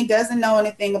company doesn't know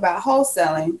anything about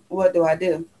wholesaling. What do I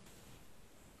do?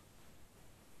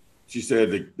 She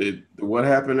said the what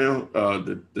happened now?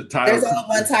 The title There's only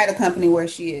one company. title company where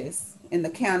she is in the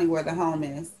county where the home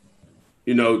is.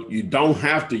 You know, you don't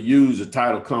have to use a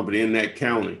title company in that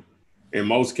county. In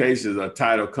most cases, a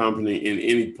title company in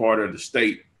any part of the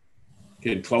state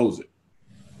can close it.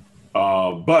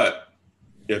 But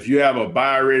if you have a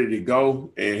buyer ready to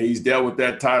go and he's dealt with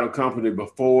that title company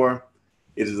before,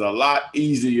 it is a lot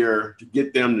easier to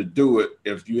get them to do it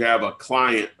if you have a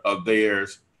client of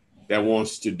theirs that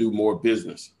wants to do more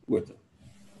business with them.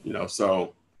 You know,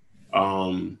 so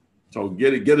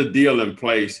get a deal in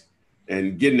place,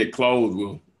 and getting it closed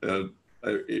will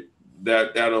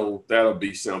that'll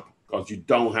be simple because you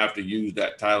don't have to use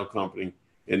that title company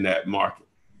in that market.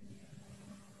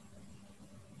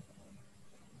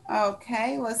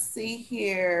 Okay, let's see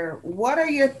here. What are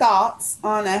your thoughts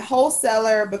on a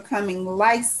wholesaler becoming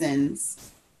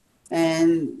licensed?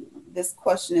 And this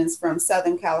question is from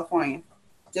Southern California.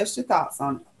 Just your thoughts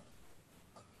on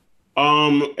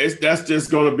it. That's just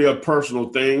going to be a personal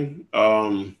thing.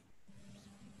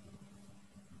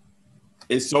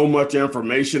 It's so much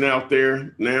information out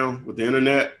there now with the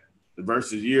internet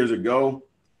versus years ago.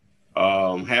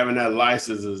 Having that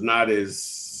license is not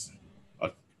as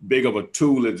big of a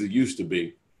tool as it used to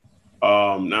be.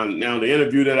 Now the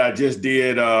interview that I just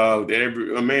did,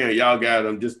 man, y'all got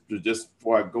them just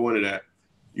before I go into that,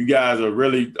 you guys are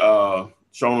really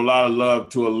showing a lot of love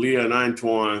to Aaliyah and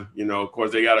Antoine. You know, of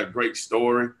course, they got a great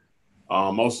story.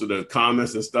 Most of the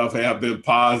comments and stuff have been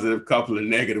positive, couple of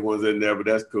negative ones in there, but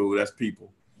that's cool. That's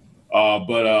people.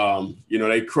 You know,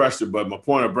 they crushed it. But my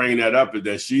point of bringing that up is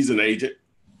that she's an agent.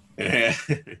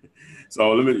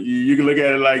 So you can look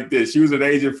at it like this. She was an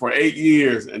agent for 8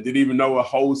 years and didn't even know what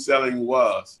wholesaling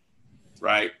was,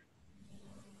 right?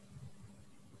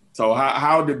 So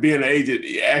how did being an agent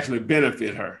actually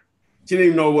benefit her? She didn't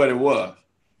even know what it was,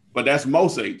 but that's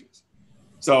most agents.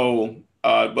 So,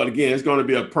 but again, it's going to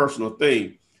be a personal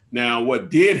thing. Now, what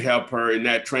did help her in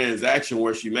that transaction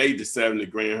where she made the 70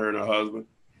 grand, her and her husband,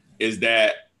 is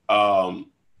that the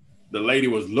lady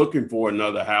was looking for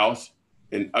another house.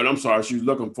 And I'm sorry, she was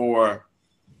looking for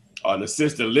an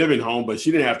assisted living home, but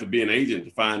she didn't have to be an agent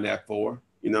to find that for her.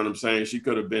 You know what I'm saying? She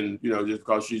could have been, you know, just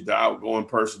because she's the outgoing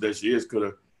person that she is, could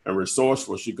have, and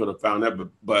resourceful, she could have found that.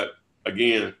 But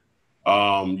again,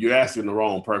 you're asking the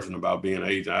wrong person about being an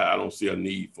agent. I don't see a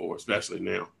need for it, especially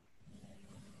now.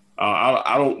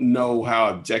 I don't know how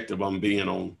objective I'm being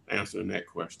on answering that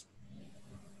question.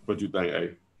 What do you think,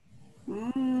 A?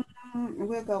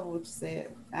 We'll go with what you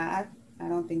said. I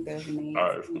don't think there's a need. All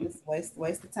right. Just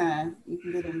waste of time. You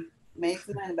can do them, make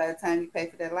some money by the time you pay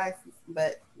for that license.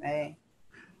 But hey,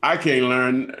 I can't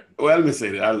learn. Well, let me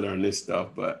say that I learned this stuff,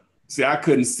 but see, I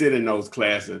couldn't sit in those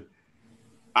classes.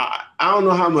 I don't know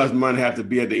how much money have to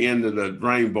be at the end of the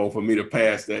rainbow for me to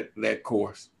pass that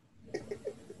course.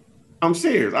 I'm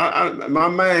serious. My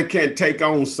mind can't take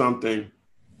on something.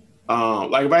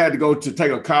 Like if I had to go to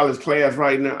take a college class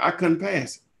right now, I couldn't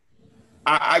pass it.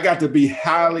 I got to be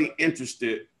highly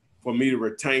interested for me to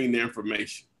retain the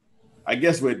information. I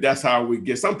guess that's how we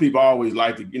get. Some people always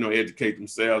like to, you know, educate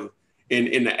themselves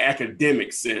in the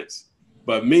academic sense.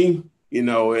 But me, you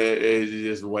know, it's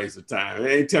just a waste of time. It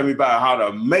ain't tell me about how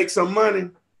to make some money.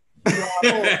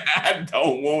 I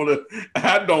don't want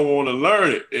to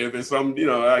learn it. If it's something, you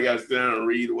know, I got to sit down and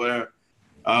read whatever.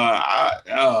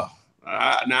 Now,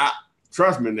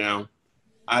 trust me now,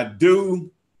 I do.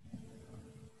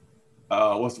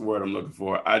 What's the word I'm looking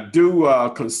for? I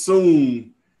do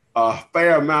consume a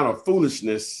fair amount of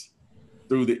foolishness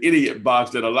through the idiot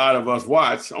box that a lot of us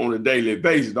watch on a daily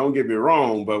basis. Don't get me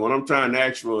wrong, but when I'm trying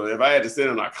to if I had to sit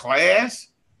in a class,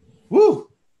 whoo.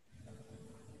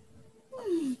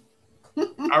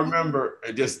 I remember,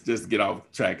 just get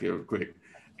off track here real quick.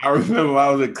 I remember I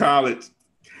was in college,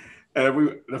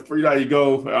 and the free night you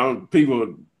go,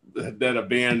 people that are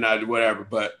banned, whatever,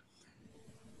 but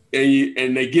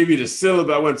and they give you the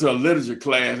syllabus. I went to a literature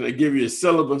class, and they give you a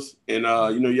syllabus, and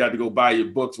you know, you have to go buy your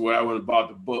books. Where I went and bought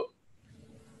the book.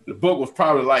 The book was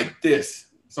probably like this,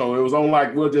 so it was on,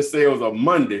 like, we'll just say it was a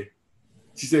Monday.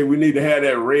 She said we need to have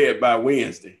that read by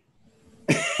Wednesday.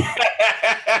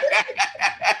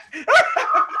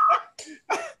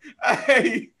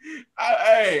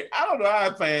 I don't know how I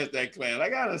passed that class.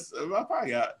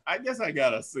 I guess I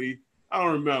got a C. I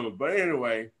don't remember, but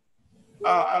anyway.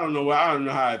 I don't know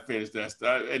how I finished that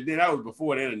stuff. And then that was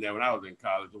before the internet, when I was in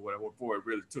college or whatever, before it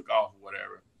really took off or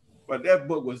whatever. But that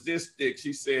book was this thick.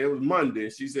 She said it was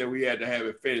Monday. She said we had to have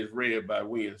it finished read by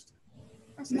Wednesday.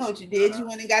 You know what you did? You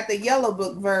went and got the yellow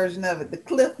book version of it, the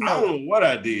Cliff Note. I don't know what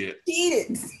I did.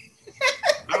 Cheated.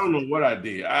 I don't know what I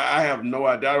did. I have no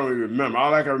idea. I don't even remember.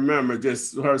 All I can remember is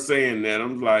just her saying that.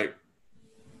 I'm like,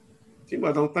 She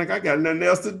must don't think I got nothing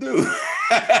else to do. You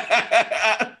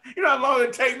know how long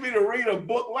it takes me to read a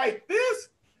book like this?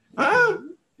 Huh?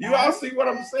 You all see what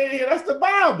I'm saying here? That's the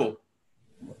Bible.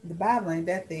 The Bible ain't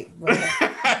that thick.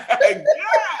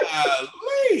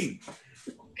 Golly.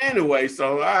 Anyway,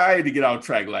 so I had to get off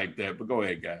track like that, but go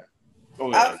ahead, guys.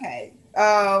 Go ahead. Okay.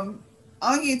 On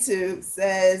YouTube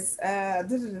says,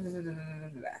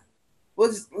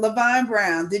 was Levine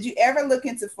Brown, did you ever look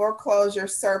into foreclosure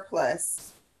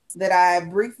surplus that I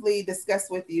briefly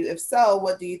discussed with you? If so,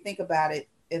 what do you think about it?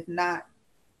 If not,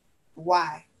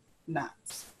 why not?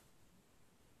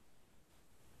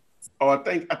 Oh, I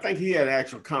think he had an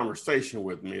actual conversation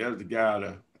with me. That was the guy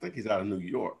I think he's out of New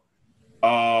York.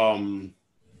 I'm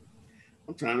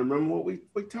trying to remember what we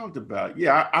talked about.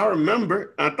 Yeah, I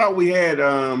remember. I thought we had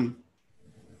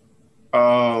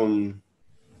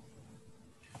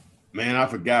man, I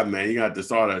forgot, man. You got to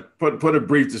sort of put a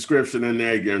brief description in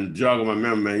there and juggle my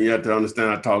memory, man. You have to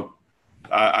understand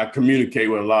I communicate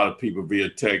with a lot of people via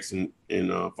text and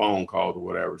phone calls or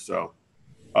whatever. So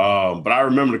but I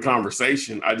remember the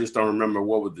conversation. I just don't remember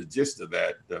what was the gist of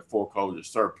that, the foreclosure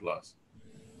surplus.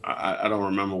 I don't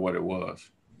remember what it was.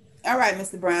 All right,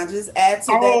 Mr. Brown, just add to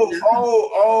that.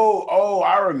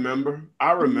 I remember.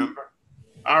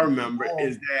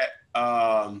 Is that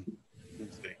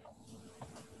let's see.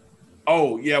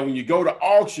 Oh, yeah, when you go to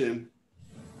auction,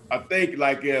 I think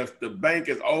like if the bank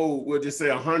is owed, we'll just say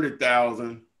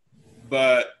 100,000,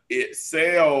 but it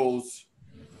sells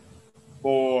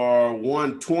for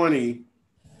 120,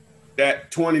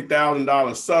 that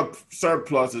 $20,000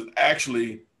 surplus is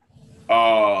actually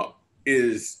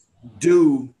is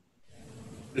due.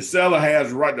 The seller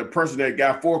has right, the person that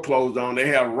got foreclosed on, they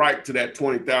have right to that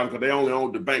 20,000 because they only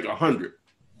owe the bank 100.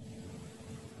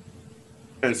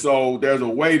 And so there's a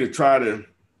way to try to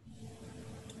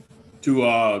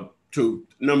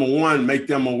number one, make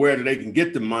them aware that they can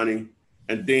get the money,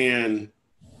 and then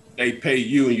they pay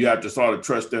you, and you have to sort of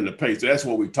trust them to pay. So that's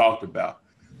what we talked about.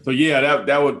 So yeah,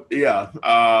 that would be a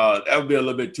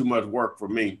little bit too much work for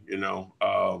me, you know.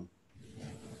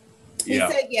 He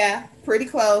said, yeah, pretty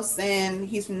close, and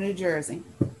he's from New Jersey.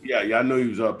 Yeah, I knew he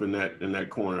was up in that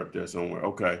corner up there somewhere.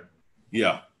 Okay,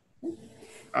 yeah.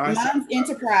 Mom's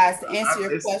Enterprise, to answer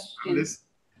your question.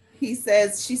 She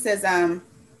says,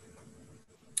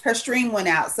 her stream went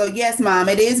out. So yes, Mom,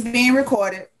 it is being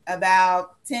recorded.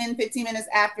 About 10, 15 minutes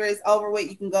after it's over with,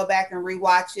 you can go back and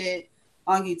rewatch it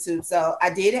on YouTube. So I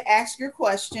did ask your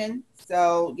question.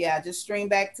 So yeah, just stream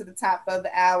back to the top of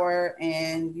the hour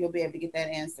and you'll be able to get that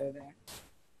answer there.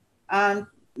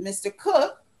 Mr.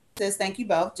 Cook says, thank you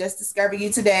both. Just discovered you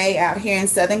today out here in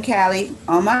Southern Cali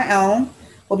on my own.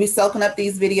 We'll be soaking up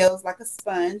these videos like a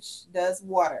sponge does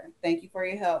water. Thank you for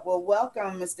your help. Well,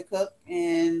 welcome, Mr. Cook,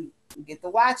 and get to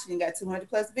watching. You got 200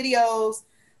 plus videos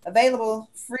available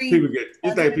free.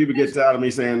 You think people get tired of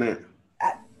me saying that?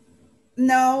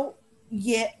 No,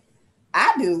 yeah,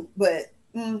 I do, but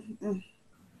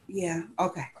yeah,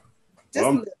 okay.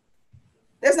 Just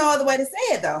there's no other way to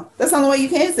say it, though. That's the only way you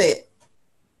can say it.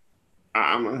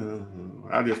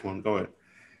 I just want to go ahead.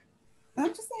 I'm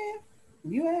just saying.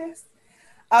 You asked.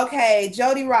 Okay,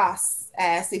 Jody Ross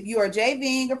asks, if you are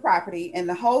JVing a property and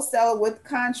the wholesaler with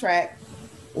contract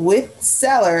with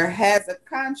seller has a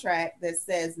contract that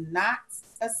says not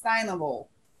assignable,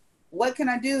 what can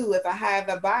I do if I have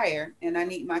a buyer and I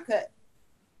need my cut?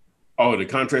 Oh, the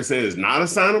contract says not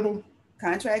assignable?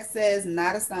 Contract says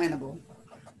not assignable.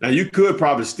 Now you could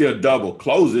probably still double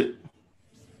close it,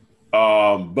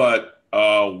 but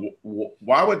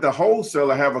why would the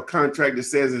wholesaler have a contract that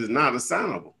says it's not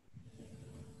assignable?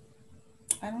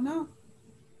 I don't know.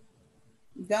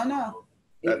 Don't know.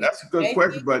 That's a good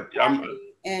question, but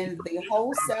and the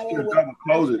wholesaler will double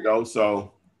close it though.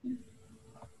 So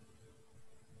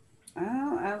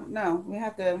I don't know. We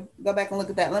have to go back and look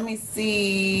at that. Let me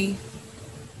see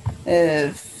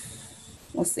if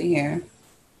let's see here.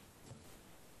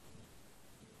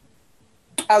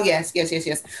 Oh, yes.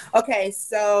 Okay,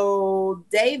 so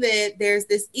David, there's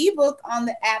this ebook on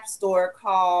the App Store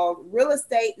called Real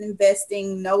Estate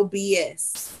Investing No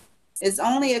BS. It's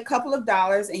only a couple of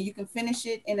dollars and you can finish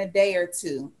it in a day or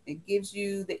two. It gives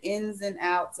you the ins and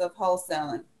outs of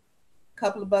wholesaling. A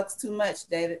couple of bucks too much,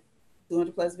 David.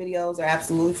 200 plus videos are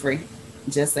absolutely free.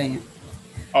 Just saying.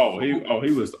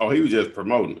 He was just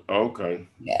promoting. Okay.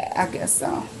 Yeah, I guess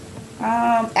so.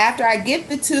 After I get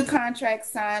the two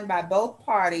contracts signed by both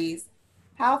parties,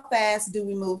 how fast do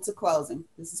we move to closing?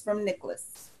 This is from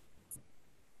Nicholas.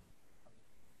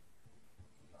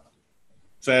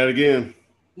 Say it again.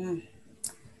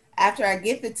 After I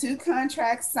get the two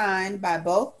contracts signed by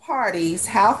both parties,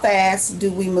 how fast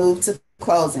do we move to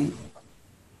closing?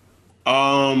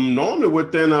 Normally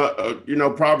within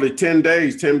probably 10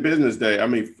 days, 10 business days. I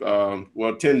mean,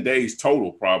 10 days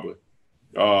total, probably.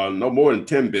 No more than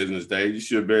 10 business days. You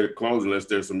should be able to close unless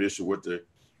there's some issue with the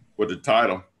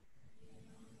title.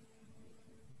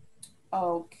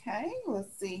 Okay,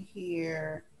 let's see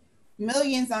here.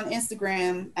 Millions on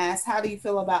Instagram asks, how do you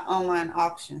feel about online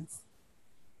auctions?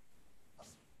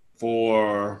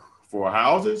 For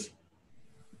houses,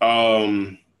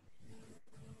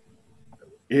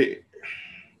 if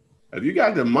you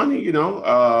got the money, I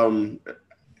don't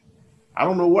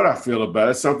know what I feel about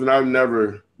it. It's something I've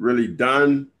never really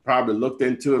done, probably looked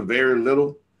into it very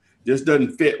little. Just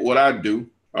doesn't fit what I do.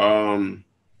 I'm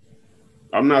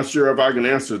not sure if I can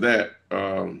answer that.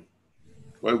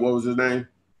 What was his name?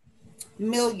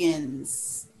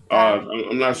 Millions.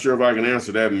 I'm not sure if I can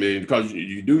answer that, million, because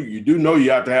you do know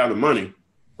you have to have the money,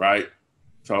 right?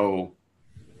 So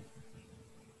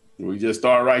we just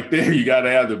start right there. You got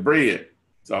to have the bread.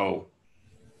 So.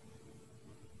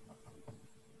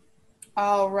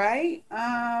 All right.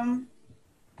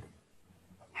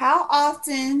 How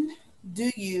often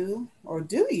do you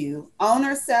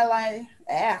owner seller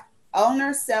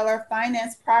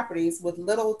finance properties with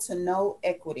little to no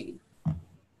equity?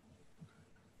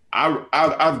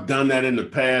 I've done that in the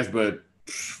past, but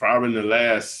probably in the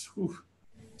last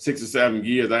 6 or 7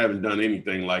 years, I haven't done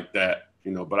anything like that,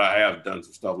 but I have done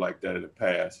some stuff like that in the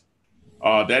past.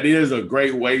 That is a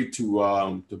great way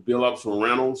to build up some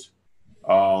rentals,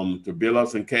 to build up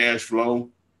some cash flow.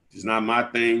 It's not my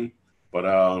thing, but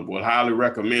would highly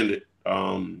recommend it.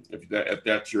 If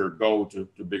that's your goal to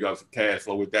build up some cash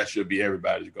flow, which that should be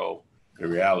everybody's goal in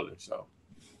reality. So.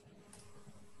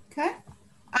 Okay.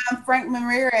 Frank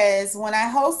Ramirez, when I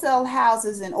wholesale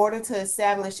houses, in order to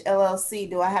establish LLC,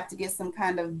 do I have to get some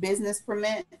kind of business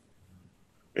permit?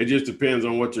 It just depends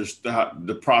on what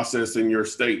the process in your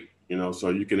state,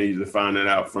 so you can easily find that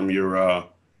out from your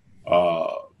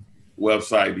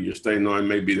website, your state, it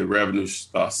may be the revenue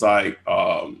site.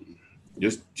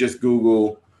 Just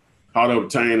Google how to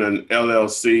obtain an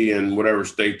LLC in whatever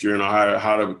state you're in, or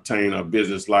how to obtain a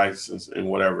business license in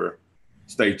whatever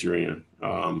state you're in.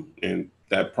 And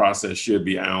that process should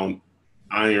be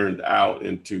ironed out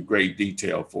into great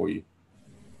detail for you.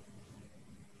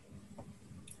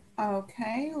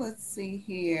 Okay, let's see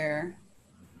here.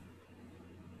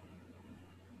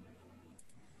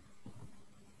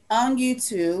 On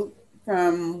YouTube,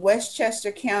 from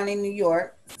Westchester County, New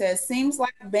York, says, seems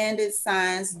like bandit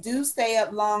signs do stay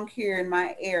up long here in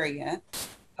my area.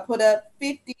 I put up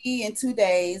 50 in 2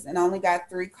 days and only got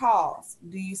 3 calls.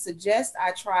 Do you suggest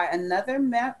I try another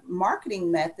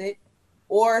marketing method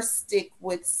or stick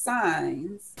with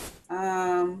signs?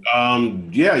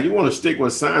 Yeah, you want to stick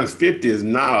with signs. 50 is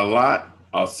not a lot,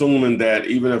 assuming that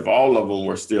even if all of them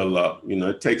were still up,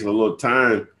 it takes a little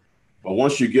time. But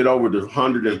once you get over the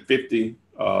 150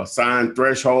 sign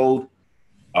threshold,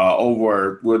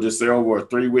 we'll just say over a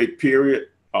 3-week period,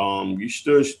 you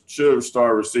should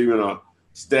start receiving a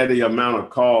steady amount of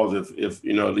calls if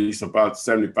at least about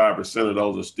 75% of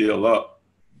those are still up.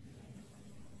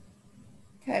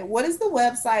 Okay, what is the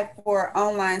website for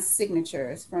online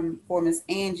signatures for Miss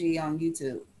Angie on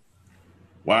YouTube?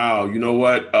 Wow, you know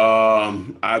what? I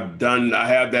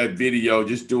have that video.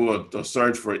 Just do a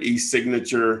search for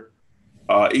e-signatures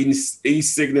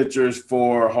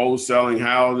for wholesaling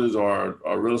houses or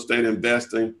real estate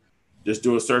investing. Just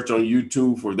do a search on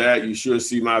YouTube for that. You should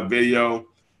see my video.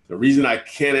 The reason I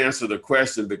can't answer the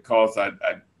question because I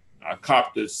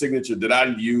copied the signature that I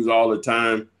use all the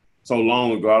time so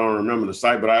long ago. I don't remember the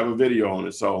site, but I have a video on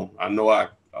it. So I know I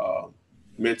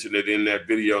mentioned it in that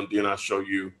video, and then I'll show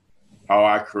you how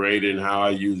I create it and how I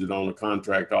use it on the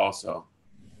contract also.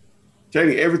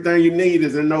 Jenny, everything you need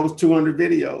is in those 200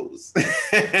 videos.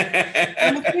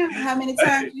 How many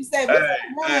times you say?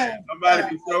 Somebody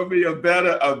can show me a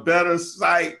better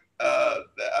site,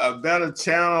 a better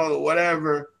channel,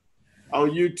 whatever, on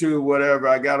YouTube, whatever.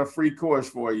 I got a free course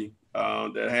for you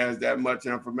that has that much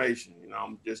information.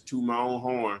 I'm just to my own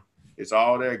horn. It's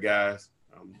all there, guys.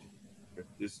 If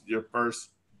this is your first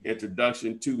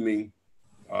introduction to me,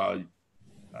 I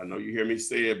know you hear me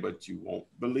say it, but you won't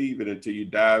believe it until you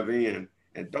dive in.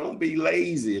 And don't be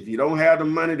lazy. If you don't have the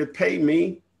money to pay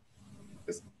me,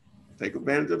 just take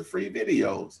advantage of the free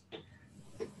videos.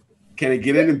 Can it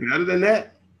get any better than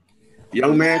that?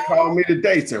 Young man called me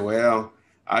today, said, well,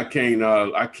 I can't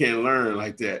learn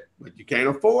like that, but you can't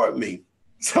afford me.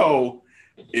 So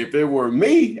if it were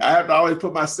me, I have to always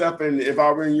put myself in, if I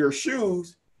were in your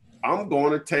shoes, I'm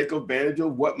going to take advantage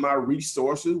of what my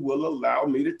resources will allow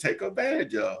me to take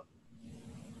advantage of.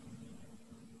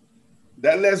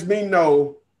 That lets me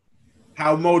know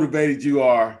how motivated you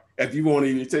are if you want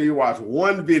to tell you watch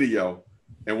one video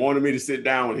and wanted me to sit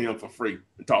down with him for free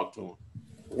and talk to him.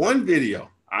 One video.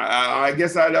 I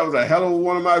guess that was a hell of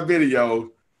one of my videos,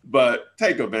 but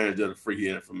take advantage of the free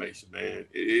information, man.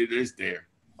 It is there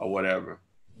or whatever.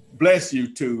 Bless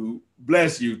YouTube.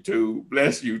 Bless YouTube.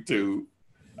 Bless YouTube.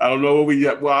 I don't know what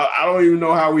I don't even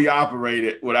know how we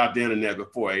operated without the internet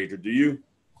before, Adrian. Do you?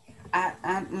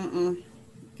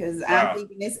 Because I'm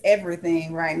thinking it's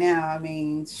everything right now. I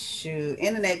mean, shoot,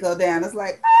 internet go down. It's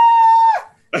like,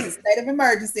 it's a state of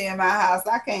emergency in my house.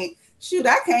 I can't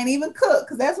even cook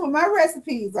because that's what my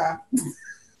recipes are.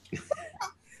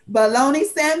 Bologna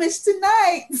sandwich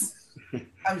tonight.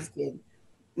 I'm just kidding.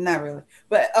 Not really.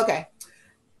 But okay.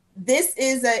 This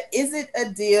is it a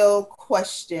deal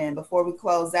question before we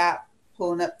close out,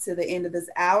 pulling up to the end of this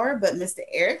hour. But Mr.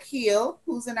 Eric Hill,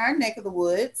 who's in our neck of the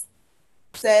woods,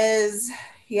 says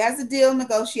he has a deal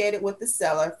negotiated with the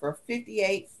seller for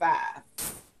 $58,500.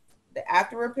 The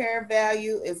after repair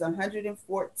value is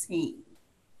 $114,000.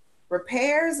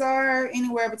 Repairs are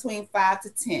anywhere between 5 to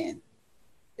 10.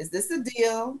 Is this a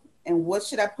deal? And what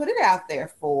should I put it out there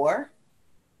for?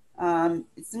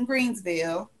 It's in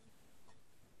Greensville,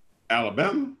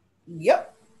 Alabama.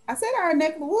 Yep, I said our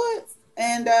neck of the woods.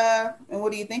 And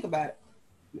what do you think about it?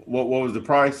 What was the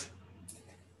price?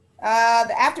 The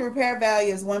after repair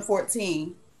value is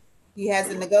 $114,000. He has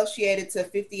it negotiated to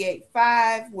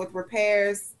 $58,500 with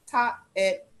repairs top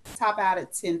out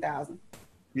at $10,000.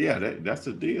 Yeah, that's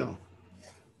a deal.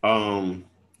 I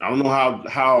don't know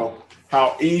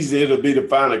how easy it'll be to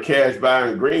find a cash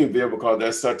buyer in Greenville because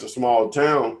that's such a small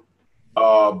town.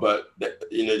 But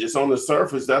just on the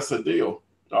surface, that's a deal.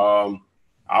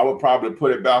 I would probably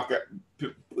put it back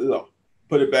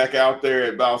out there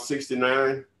at about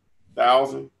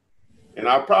 69,000, and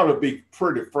I'd probably be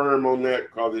pretty firm on that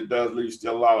because it does leave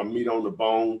still a lot of meat on the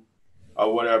bone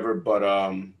or whatever. But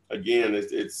again,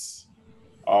 it's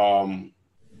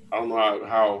I don't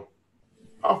know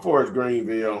how far is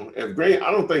Greenville. I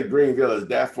don't think Greenville is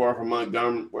that far from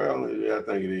Montgomery. Well, yeah, I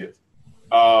think it is.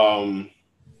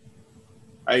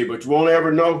 Hey, but you won't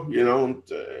ever know, you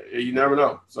never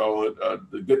know. So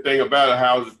the good thing about it,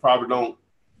 houses probably don't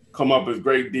come up as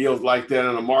great deals like that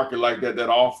in a market like that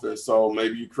often. So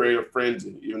maybe you create a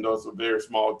frenzy, even though it's a very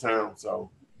small town. So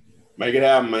make it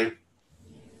happen, man.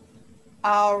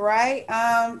 All right.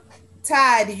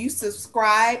 Ty, do you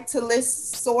subscribe to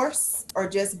List Source or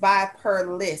just buy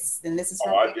per list? And this is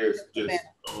from I just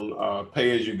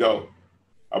pay as you go.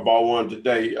 I bought one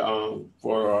today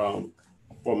for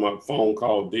my phone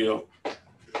call deal.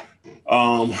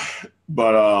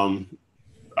 But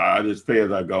I just pay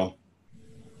as I go.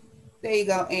 There you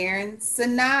go, Aaron.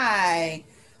 Sinai,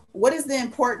 what is the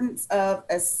importance of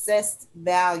assessed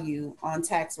value on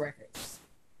tax records?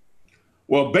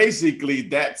 Well, basically,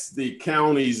 that's the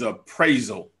county's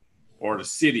appraisal, or the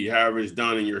city, however it's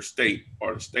done in your state,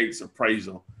 or the state's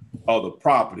appraisal of the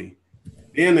property.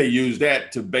 Then they use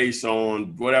that to base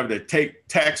on whatever the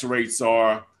tax rates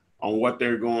are on what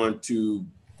they're going to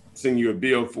send you a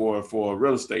bill for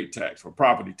real estate tax, for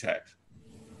property tax.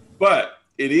 But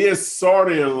it is sort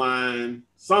of in line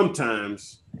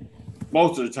sometimes,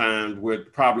 most of the time,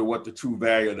 with probably what the true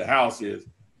value of the house is.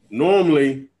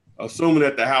 Normally, assuming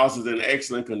that the house is in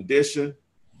excellent condition,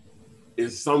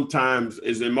 is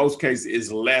in most cases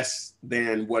is less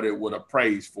than what it would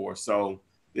appraise for. So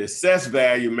the assessed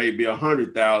value may be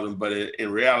 $100,000, but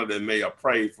in reality, it may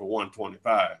appraise for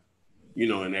 $125,000,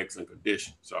 in excellent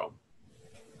condition. So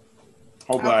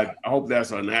I hope that's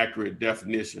an accurate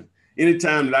definition.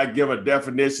 Anytime that I give a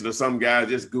definition to some guy,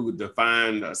 just Google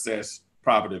define assessed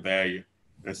property value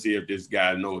and see if this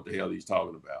guy knows what the hell he's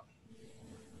talking about.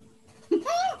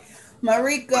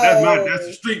 Mariko. That's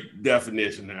the street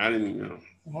definition. I didn't,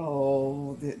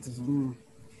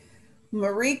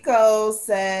 Mariko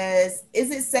says,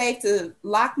 is it safe to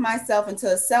lock myself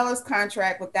into a seller's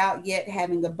contract without yet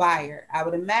having a buyer? I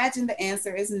would imagine the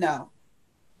answer is no.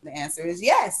 The answer is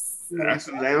yes. The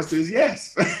answer is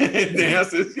yes. The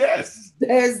answer is yes.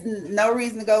 There's no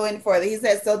reason to go any further. He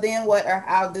says, so then what or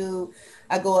how do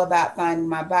I go about finding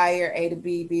my buyer? A to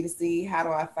B, B to C. How do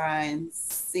I find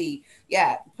C?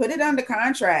 Yeah, put it under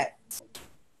contract.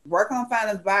 Work on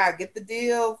finding the buyer. Get the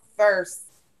deal first.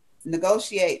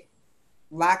 Negotiate.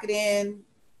 Lock it in.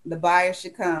 The buyer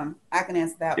should come. I can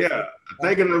answer that. Yeah,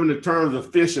 thinking of it in the terms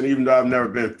of fishing, even though I've never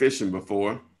been fishing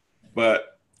before,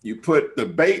 but you put the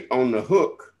bait on the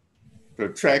hook to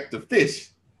attract the fish.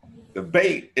 The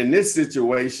bait in this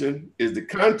situation is the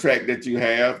contract that you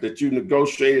have, that you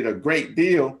negotiated a great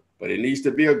deal, but it needs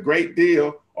to be a great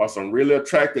deal or some really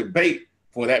attractive bait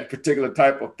for that particular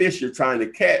type of fish you're trying to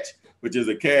catch, which is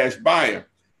a cash buyer.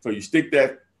 So you stick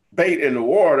that bait in the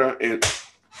water, and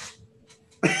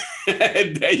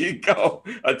and there you go,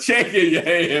 a check in your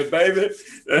hand, baby.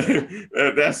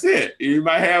 That's it. You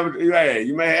may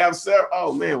have several.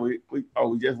 Oh man, we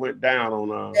just went down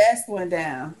on Just went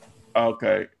down.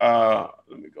 Okay.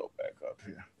 Let me go back up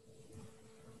here.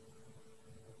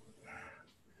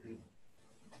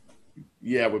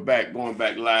 Yeah, we're going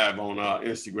back live on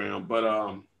Instagram.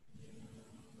 But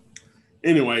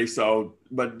anyway,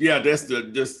 but yeah, just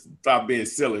stop being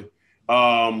silly.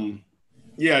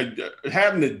 Yeah,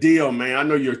 having the deal, man. I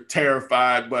know you're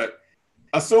terrified, but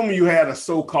assuming you had a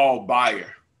so-called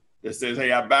buyer that says,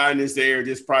 "Hey, I buy in this area,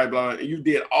 this price, blah," and you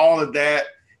did all of that,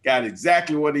 got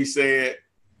exactly what he said,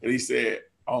 and he said,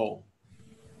 "Oh,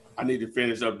 I need to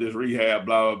finish up this rehab,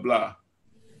 blah, blah, blah."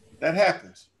 That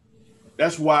happens.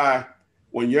 That's why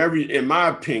in my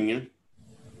opinion,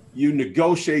 you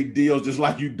negotiate deals just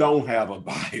like you don't have a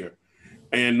buyer.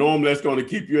 And normally that's going to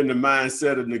keep you in the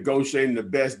mindset of negotiating the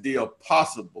best deal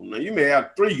possible. Now, you may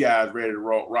have 3 guys ready to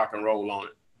rock and roll on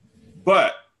it,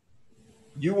 but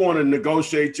you want to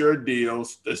negotiate your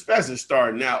deals, especially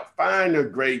starting out. Find a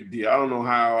great deal. I don't know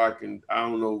how I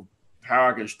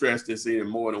can stress this any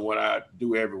more than what I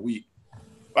do every week.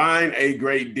 Find a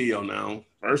great deal. Now,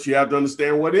 first you have to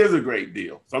understand what is a great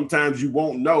deal. Sometimes you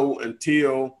won't know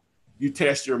until you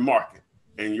test your market,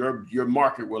 and your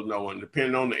market will know, and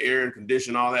depending on the area and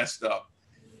condition, all that stuff.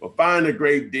 But find a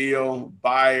great deal.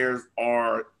 Buyers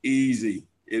are easy.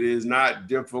 It is not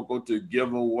difficult to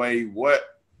give away what?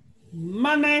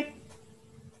 Money.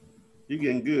 You're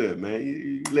getting good, man.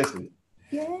 You listen.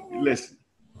 Yeah. You listen.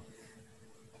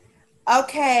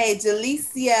 Okay,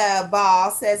 Jalecia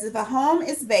Ball says, if a home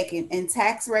is vacant and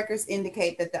tax records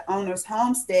indicate that the owner's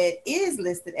homestead is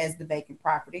listed as the vacant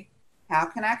property, how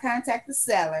can I contact the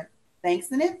seller?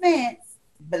 Thanks in advance,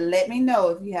 but let me know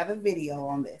if you have a video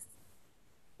on this.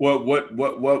 What?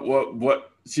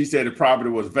 She said the property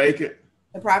was vacant?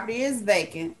 The property is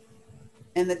vacant,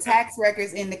 and the tax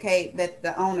records indicate that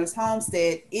the owner's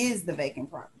homestead is the vacant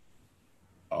property.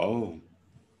 Oh.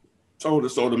 So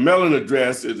the mailing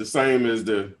address is the same as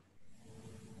the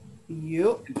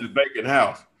vacant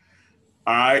house.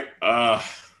 All right.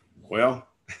 Well,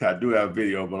 I do have a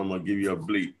video, but I'm gonna give you a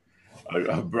bleep.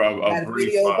 A brief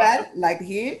video about it. Like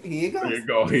here you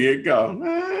go. Here you go.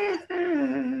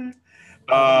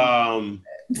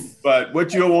 But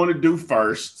what you'll want to do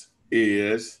first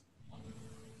is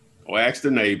ask the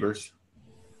neighbors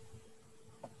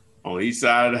on each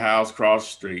side of the house, cross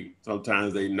the street.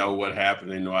 Sometimes they know what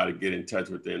happened. They know how to get in touch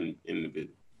with the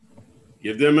individual.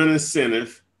 Give them an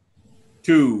incentive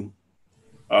to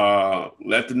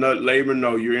let the neighbor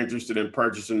know you're interested in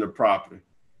purchasing the property.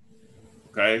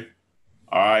 Okay.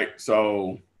 All right.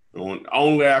 So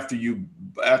only after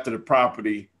the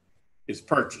property is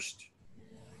purchased,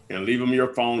 and leave them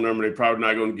your phone number. They're probably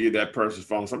not going to give that person's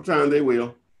phone. Sometimes they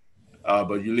will,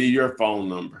 but you leave your phone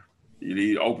number. You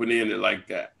leave open-ended like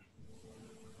that.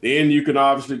 Then you can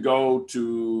obviously go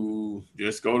to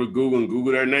Google and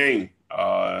Google their name.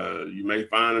 You may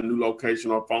find a new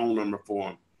location or phone number for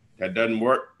them. That doesn't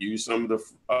work. Use some of the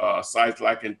sites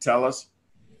like Intellus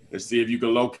and see if you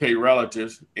can locate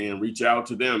relatives and reach out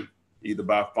to them either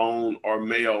by phone or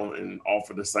mail and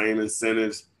offer the same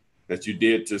incentives that you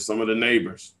did to some of the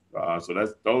neighbors. So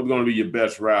those are going to be your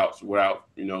best routes without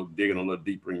digging a little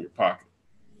deeper in your pocket.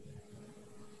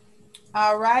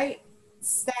 All right.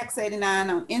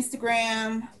 Stacks89 on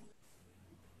Instagram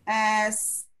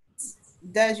asks,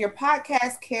 does your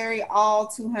podcast carry all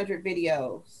 200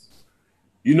 videos?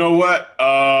 You know what?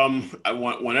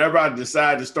 Whenever I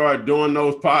decide to start doing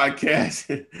those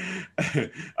podcasts,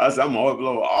 I said, I'm going to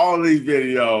upload all these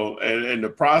videos. And the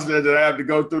process that I have to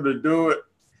go through to do it,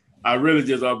 I really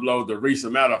just upload the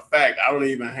recent. Matter of fact, I've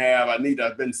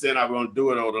been saying I'm going to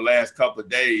do it over the last couple of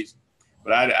days,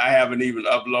 but I haven't even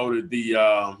uploaded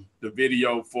the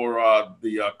video for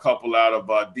the couple out of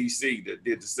DC that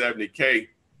did the 70K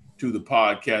to the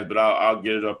podcast, but I'll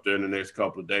get it up there in the next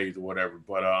couple of days or whatever.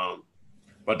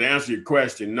 But to answer your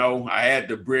question, no, I had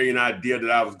the brilliant idea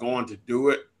that I was going to do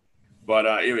it, but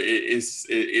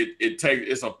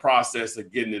it's a process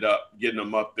of getting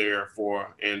them up there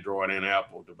for Android and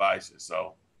Apple devices.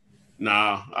 So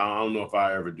nah, I don't know if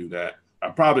I ever do that. I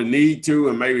probably need to,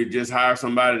 and maybe just hire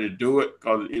somebody to do it,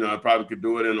 because I probably could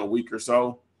do it in a week or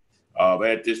so. But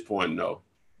at this point, no.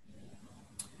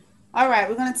 All right,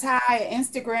 we're going to tie an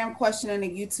Instagram question and a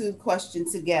YouTube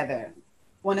question together.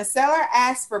 When a seller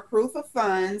asks for proof of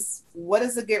funds, what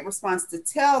is a good response to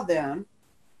tell them?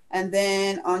 And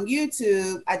then on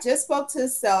YouTube, I just spoke to a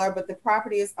seller, but the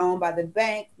property is owned by the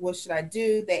bank. What should I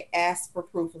do? They asked for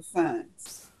proof of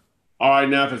funds. All right,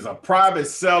 now if it's a private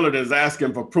seller that's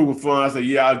asking for proof of funds, I say,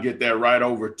 yeah, I'll get that right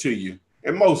over to you.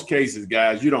 In most cases,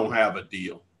 guys, you don't have a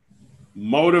deal.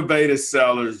 Motivated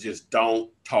sellers just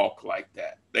don't talk like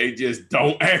that. They just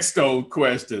don't ask those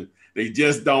questions. They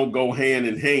just don't go hand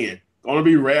in hand. Gonna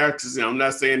be rare. I'm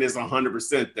not saying it's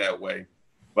 100% that way,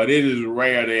 but it is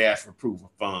rare they ask for proof of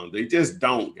funds. They just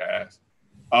don't, guys.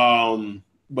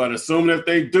 But assuming if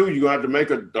they do, you're gonna have to make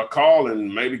a call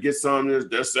and maybe get some.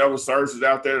 There's several services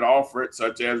out there that offer it,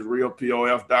 such as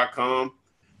realpof.com.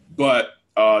 But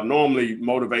normally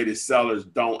motivated sellers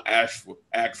don't ask for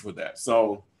that.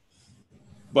 So,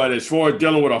 but as far as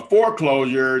dealing with a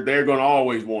foreclosure, they're gonna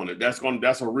always want it.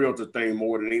 That's a realtor thing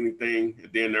more than anything.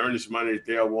 And then the earnest money that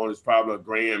they'll want is probably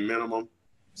 $1,000 minimum.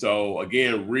 So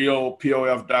again,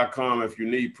 realpof.com if you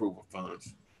need proof of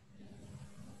funds.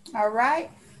 All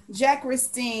right. Jack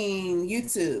Christine,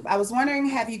 YouTube. I was wondering,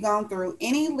 have you gone through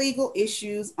any legal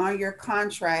issues on your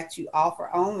contract you offer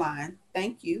online?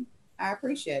 Thank you. I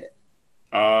appreciate it.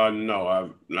 No,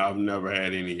 I've never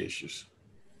had any issues.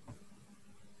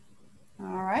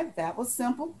 All right, that was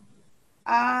simple.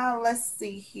 Let's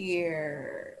see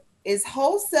here. Is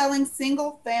wholesaling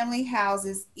single family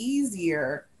houses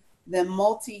easier than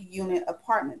multi-unit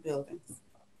apartment buildings?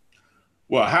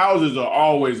 Well, houses are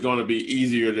always going to be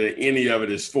easier than any of it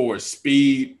as far as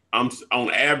speed. I'm on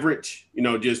average,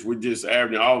 we're just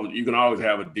averaging. You can always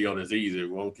have a deal that's easier.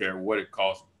 We don't care what it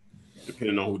costs,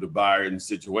 depending on who the buyer and the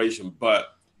situation.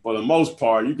 But for the most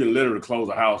part, you can literally close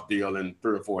a house deal in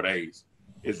 3 or 4 days.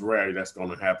 It's rare that's going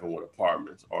to happen with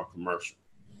apartments or commercial.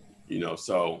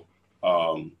 So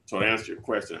to answer your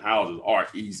question, houses are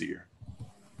easier.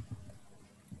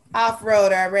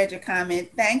 Off-roader, I read your comment.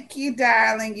 Thank you,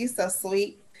 darling. You so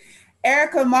sweet.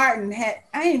 Erica Martin I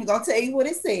ain't even gonna tell you what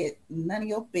it said. None of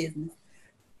your business.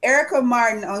 Erica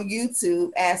Martin on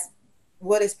YouTube asked,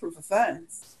 what is proof of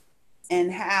funds?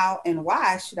 And how and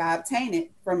why should I obtain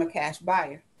it from a cash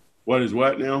buyer? What is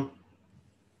what now?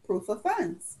 Proof of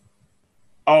funds.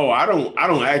 Oh, I don't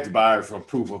ask buyers for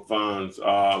proof of funds.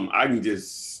 I can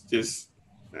just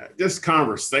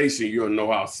conversation, you'll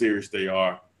know how serious they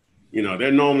are.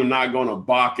 They're normally not going to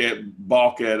balk at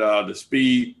the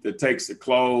speed that takes to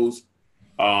close.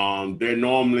 They're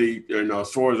normally,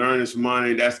 as far as earnest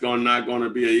money, that's not going to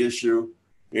be an issue.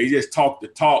 You just talk the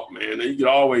talk, man. And you could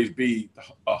always be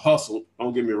a hustle.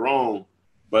 Don't get me wrong,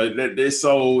 but they're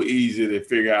so easy to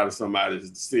figure out if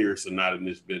somebody's serious or not in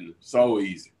this business. So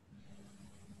easy.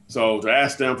 So to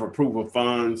ask them for proof of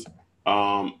funds,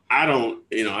 I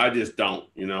just don't.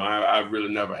 I've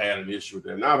really never had an issue with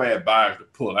that. And I've had buyers to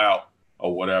pull out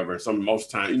or whatever.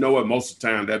 Most of the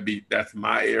time that's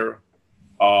my error.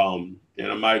 And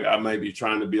I may be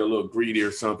trying to be a little greedy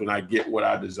or something. I get what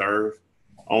I deserve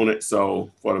on it. So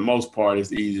for the most part,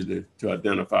 it's easy to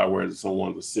identify whether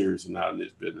someone's serious or not in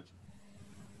this business.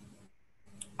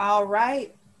 All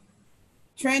right.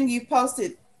 Trent, you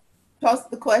posted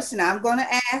the question I'm going to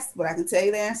ask, but I can tell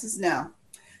you the answer is no.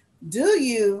 Do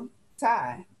you,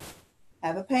 Ty,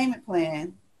 have a payment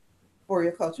plan for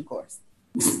your coaching course?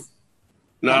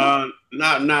 No,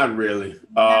 not really.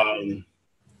 No.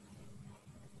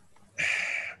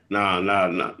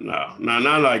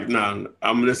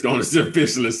 I'm just going to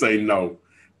officially say no.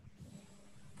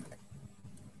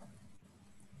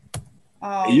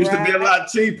 It used to be a lot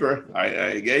cheaper.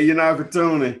 I gave you an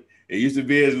opportunity. It used to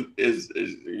be as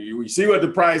you see what the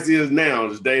price is now.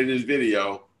 This day of this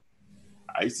video,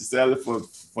 I used to sell it for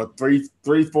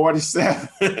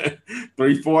 $347.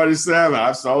 $347.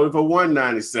 I sold it for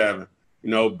 $197.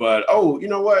 But you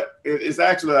know what? It's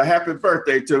actually a happy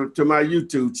birthday to my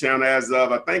YouTube channel as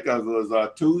of, I think it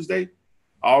was Tuesday,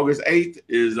 August 8th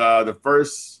is the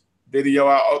first video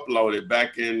I uploaded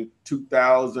back in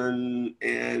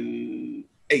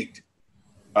 2008.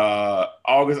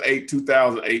 August 8,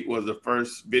 2008 was the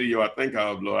first video I think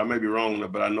I uploaded. I may be wrong,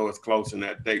 but I know it's close in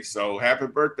that date. So happy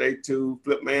birthday to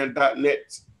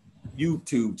flipman.net's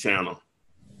YouTube channel.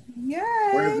 Yay.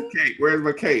 Where's the cake? Where's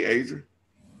my cake, Adrian?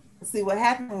 See, what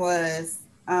happened was,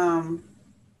 the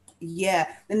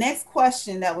next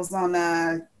question that was on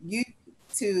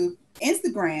YouTube,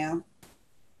 Instagram,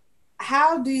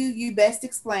 how do you best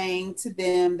explain to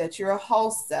them that you're a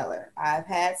wholesaler? I've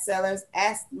had sellers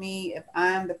ask me if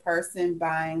I'm the person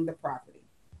buying the property.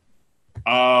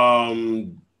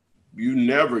 You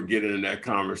never get into that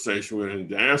conversation with them.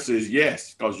 The answer is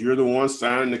yes, because you're the one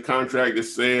signing the contract that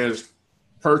says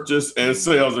purchase and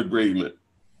sales agreement.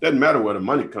 Doesn't matter where the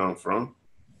money comes from.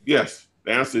 Yes,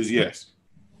 the answer is yes.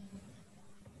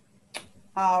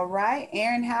 All right.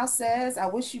 Aaron House says, I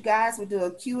wish you guys would do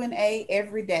a Q&A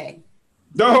every day.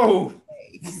 No.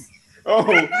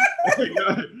 Oh,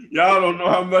 y'all don't know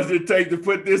how much it takes to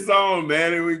put this on,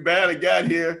 man. And we barely got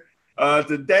here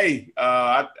today.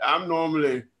 I'm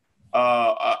normally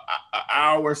an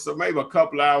hour, so maybe a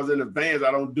couple hours in advance.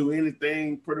 I don't do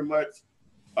anything pretty much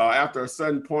after a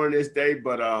certain point this day,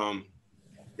 but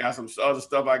got some other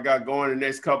stuff I got going the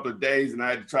next couple of days, and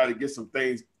I had to try to get some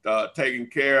things taken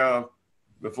care of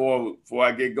before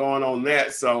I get going on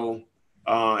that. So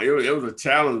it was a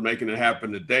challenge making it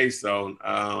happen today. So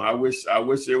I wish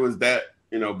it was that,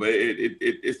 but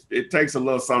it takes a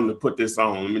little something to put this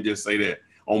on. Let me just say that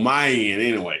on my end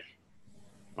anyway.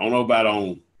 I don't know about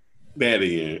on that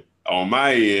end. On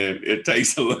my end, it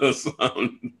takes a little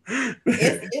something.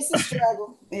 It's a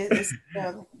struggle. It's a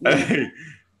struggle. Yeah.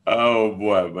 Oh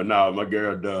boy, but no, my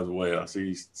girl does well.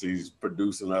 She's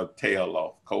producing her tail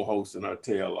off, co-hosting her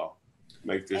tail off.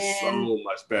 Make this so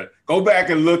much better. Go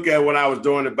back and look at when I was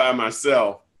doing it by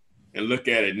myself and look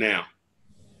at it now.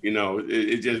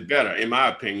 It's just better, in my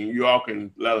opinion. You all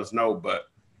can let us know, but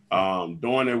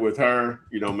doing it with her,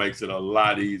 makes it a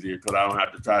lot easier because I don't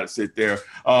have to try to sit there.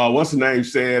 What's the name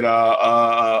said?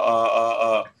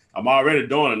 I'm already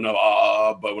doing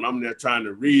enough, but when I'm there trying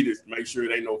to read it, make sure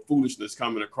there ain't no foolishness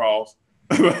coming across.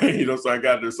 So I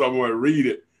got to somewhere to read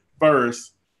it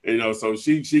first. So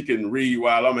she can read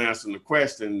while I'm answering the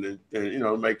question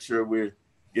and make sure we're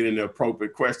getting the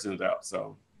appropriate questions out.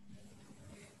 So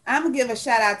I'm gonna give a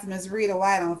shout out to Ms. Rita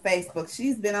White on Facebook.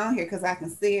 She's been on here because I can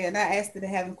see her, and I asked her to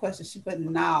have any questions. She put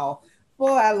no.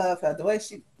 Boy, I love her. The way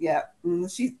she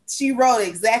wrote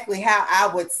exactly how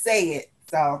I would say it.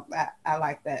 So I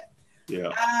like that.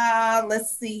 Yeah.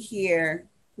 Let's see here.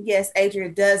 Yes, Adria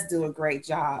does do a great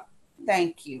job.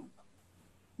 Thank you.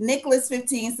 Nicholas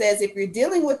 15 says, if you're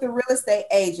dealing with a real estate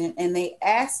agent and they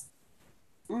ask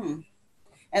for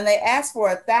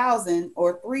 $1,000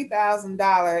 or $3,000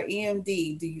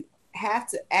 EMD, do you have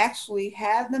to actually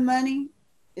have the money?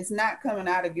 It's not coming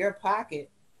out of your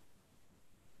pocket.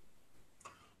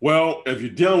 Well, if you're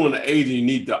dealing with an agent, you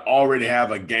need to already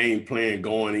have a game plan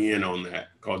going in on that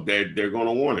because they're going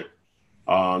to want it.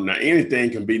 Now,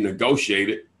 anything can be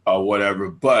negotiated or whatever,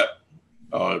 but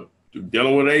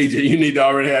dealing with an agent, you need to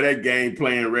already have that game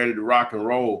plan ready to rock and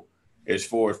roll as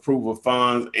far as proof of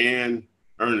funds and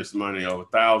earnest money of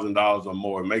 $1,000 or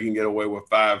more. Making it away with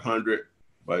 $500,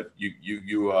 but you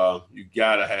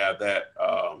gotta have that.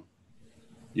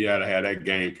 You gotta have that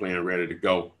game plan ready to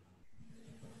go.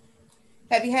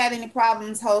 Have you had any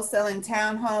problems wholesaling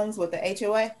townhomes with the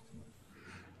HOA?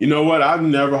 You know what? I've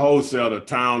never wholesaled a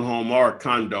townhome or a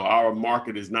condo. Our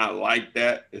market is not like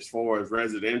that as far as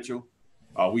residential.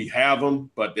 We have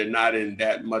them, but they're not in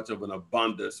that much of an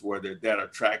abundance where they're that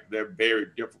attractive. They're very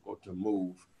difficult to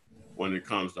move when it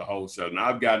comes to wholesale. Now,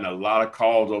 I've gotten a lot of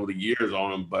calls over the years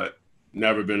on them, but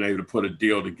never been able to put a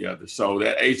deal together. So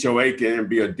that HOA can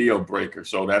be a deal breaker.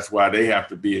 So that's why they have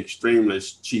to be extremely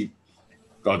cheap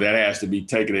because that has to be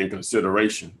taken in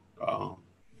consideration.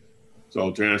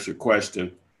 So to answer your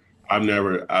question, I've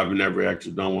never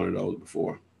actually done one of those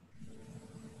before.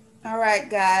 All right,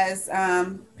 guys,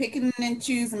 picking and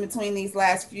choosing between these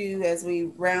last few as we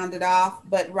round it off.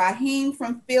 But Raheem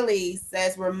from Philly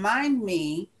says, remind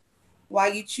me why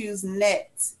you choose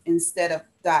net instead of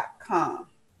 .com.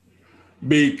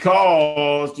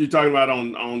 Because you're talking about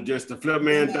on just the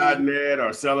flipman.net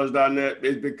or sellers.net,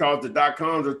 it's because the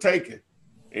 .coms are taken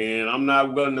and I'm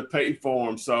not willing to pay for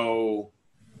them. So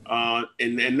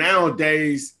and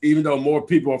nowadays, even though more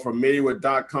people are familiar with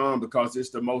 .com because it's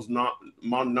the most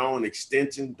known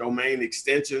extension, domain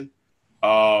extension,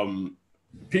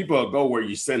 people go where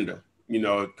you send them,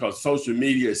 because social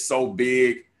media is so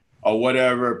big or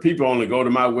whatever. People only go to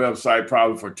my website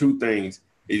probably for two things: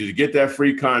 either to get that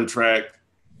free contract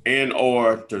and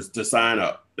or to sign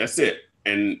up. That's it.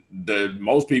 And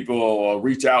most people will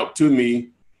reach out to me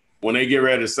when they get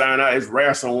ready to sign up. It's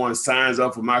rare someone signs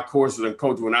up for my courses and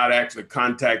coaching without actually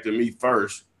contacting me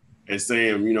first and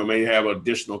saying, may have an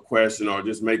additional question or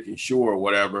just making sure or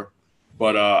whatever.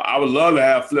 But I would love to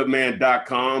have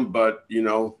flipman.com, but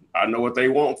I know what they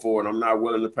want for it. I'm not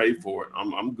willing to pay for it.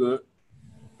 I'm good.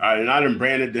 And I done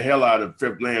branded the hell out of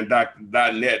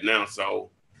flipman.net now.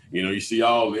 So, you see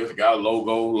all this, got a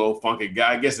logo, little funky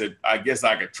guy. I guess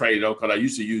I could trade it though, because I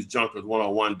used to use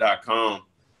junkers101.com.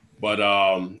 But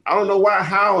I don't know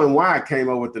how and why I came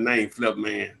up with the name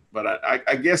Flipman. But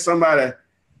I guess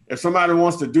if somebody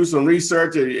wants to do some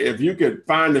research, if you could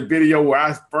find the video where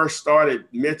I first started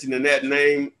mentioning that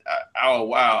name, oh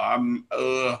wow,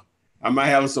 I might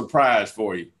have a surprise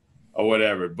for you or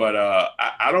whatever. But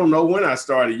I don't know when I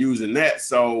started using that,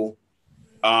 so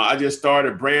I just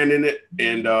started branding it.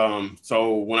 And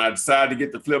so when I decided to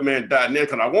get the Flipman.net,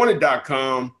 because I wanted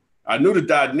 .com. I knew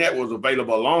the .net was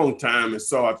available a long time, and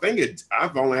so I think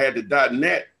I've only had the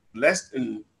 .net less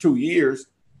than 2 years.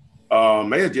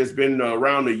 May have just been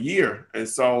around a year. And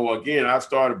so again, I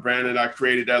started branding. I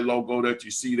created that logo that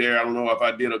you see there. I don't know if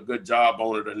I did a good job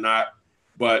on it or not,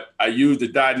 but I used the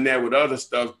 .net with other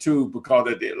stuff too, because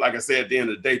like I said, at the end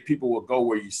of the day, people will go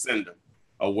where you send them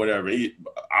or whatever.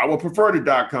 I would prefer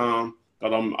the .com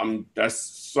because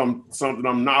that's something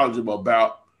I'm knowledgeable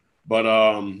about. But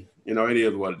you know, it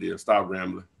is what it is. Stop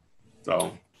rambling.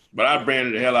 So, but I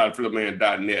branded the hell out of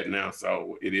Flipman.net now,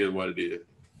 so it is what it is.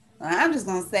 I'm just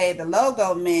gonna say the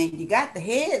logo, man. You got the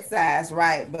head size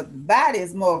right, but the body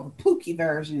is more of a Pookie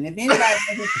version. If anybody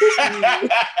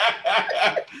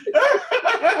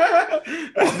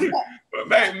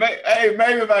hey,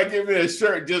 maybe if I give me a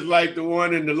shirt just like the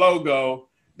one in the logo,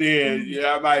 then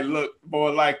yeah, I might look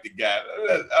more like the guy.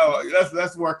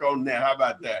 Let's work on that. How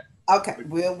about that? Okay,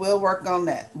 we'll work on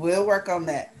that. We'll work on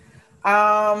that.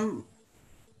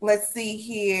 Let's see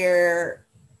here.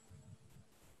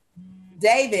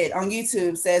 David on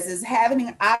YouTube says, is having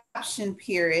an option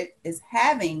period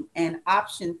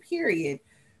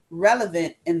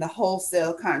relevant in the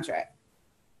wholesale contract?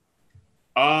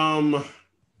 Not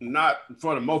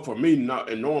for me,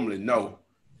 not, and normally no.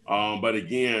 But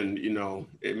again, you know,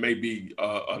 it may be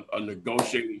a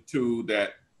negotiating tool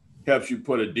that helps you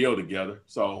put a deal together.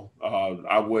 So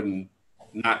I wouldn't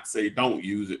not say don't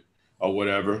use it or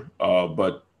whatever,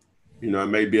 but you know, it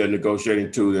may be a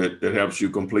negotiating tool that helps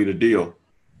you complete a deal,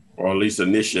 or at least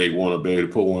initiate one, or be able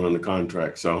to put one on the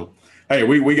contract. So, hey,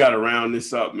 we got to round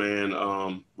this up,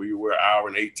 man. We were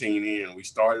 1:18 in. We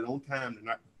started on time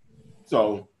tonight.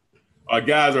 So,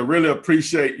 guys, I really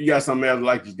appreciate you. Got something else,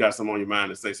 like you got something on your mind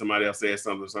to say? Somebody else said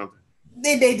something or something?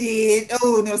 They did.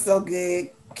 Oh, they're so good.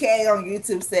 Kay on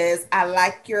YouTube says, I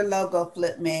like your logo,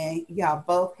 Flip Man. Y'all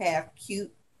both have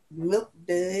cute milk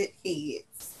dud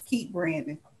heads. Keep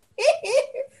branding.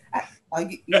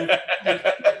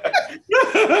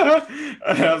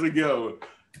 How's it going?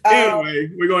 Anyway,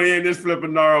 we're going to end this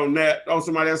Flippinar on that. Oh,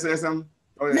 somebody else said something?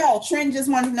 Oh, yeah. No, Trent just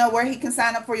wanted to know where he can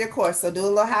sign up for your course. So do a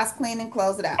little house cleaning,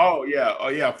 close it out. Oh,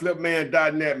 yeah.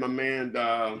 Flipman.net, my man.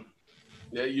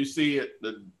 Yeah, you see it,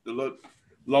 the little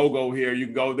logo here. You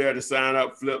can go there to sign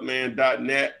up,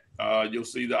 flipman.net. You'll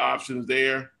see the options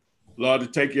there. Love to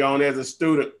take you on as a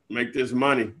student, make this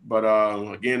money. But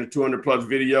again, the 200 plus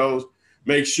videos.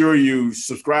 Make sure you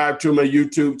subscribe to my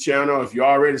YouTube channel. If you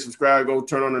already subscribed, go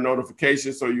turn on the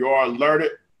notifications so you are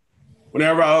alerted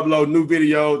whenever I upload new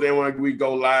videos and when we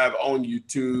go live on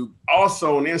YouTube.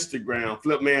 Also on Instagram,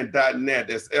 flipman.net.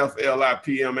 That's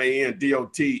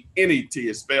FLIPMANDOTNET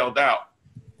is spelled out.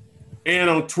 And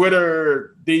on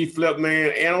Twitter,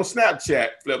 DFlipman, and on Snapchat,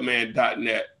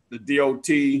 flipman.net.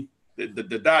 The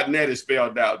 .net is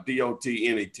spelled out,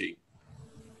 DOTNET.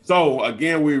 So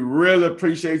again, we really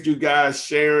appreciate you guys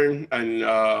sharing and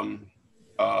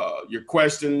your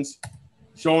questions,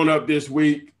 showing up this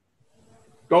week.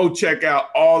 Go check out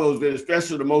all those videos,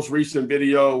 especially the most recent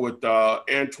video with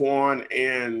Antoine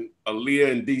and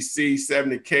Aaliyah in DC,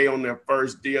 70K on their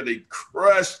first deal. They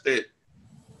crushed it.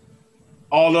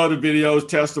 All other videos,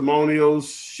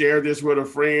 testimonials, share this with a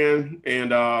friend, and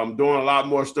doing a lot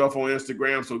more stuff on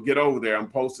Instagram. So get over there. I'm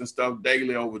posting stuff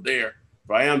daily over there.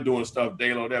 But I am doing stuff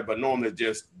daily over there, but normally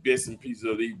just bits and pieces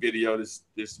of these videos,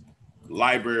 this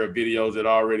library of videos that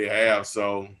I already have.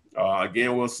 So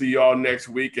again, we'll see y'all next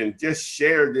week, and just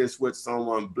share this with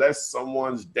someone. Bless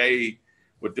someone's day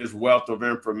with this wealth of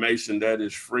information that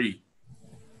is free.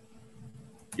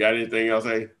 Got anything else,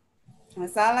 hey?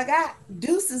 That's all I got.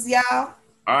 Deuces, y'all.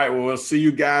 All right, well, we'll see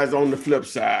you guys on the flip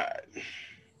side.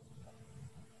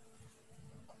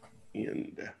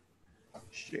 And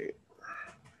share.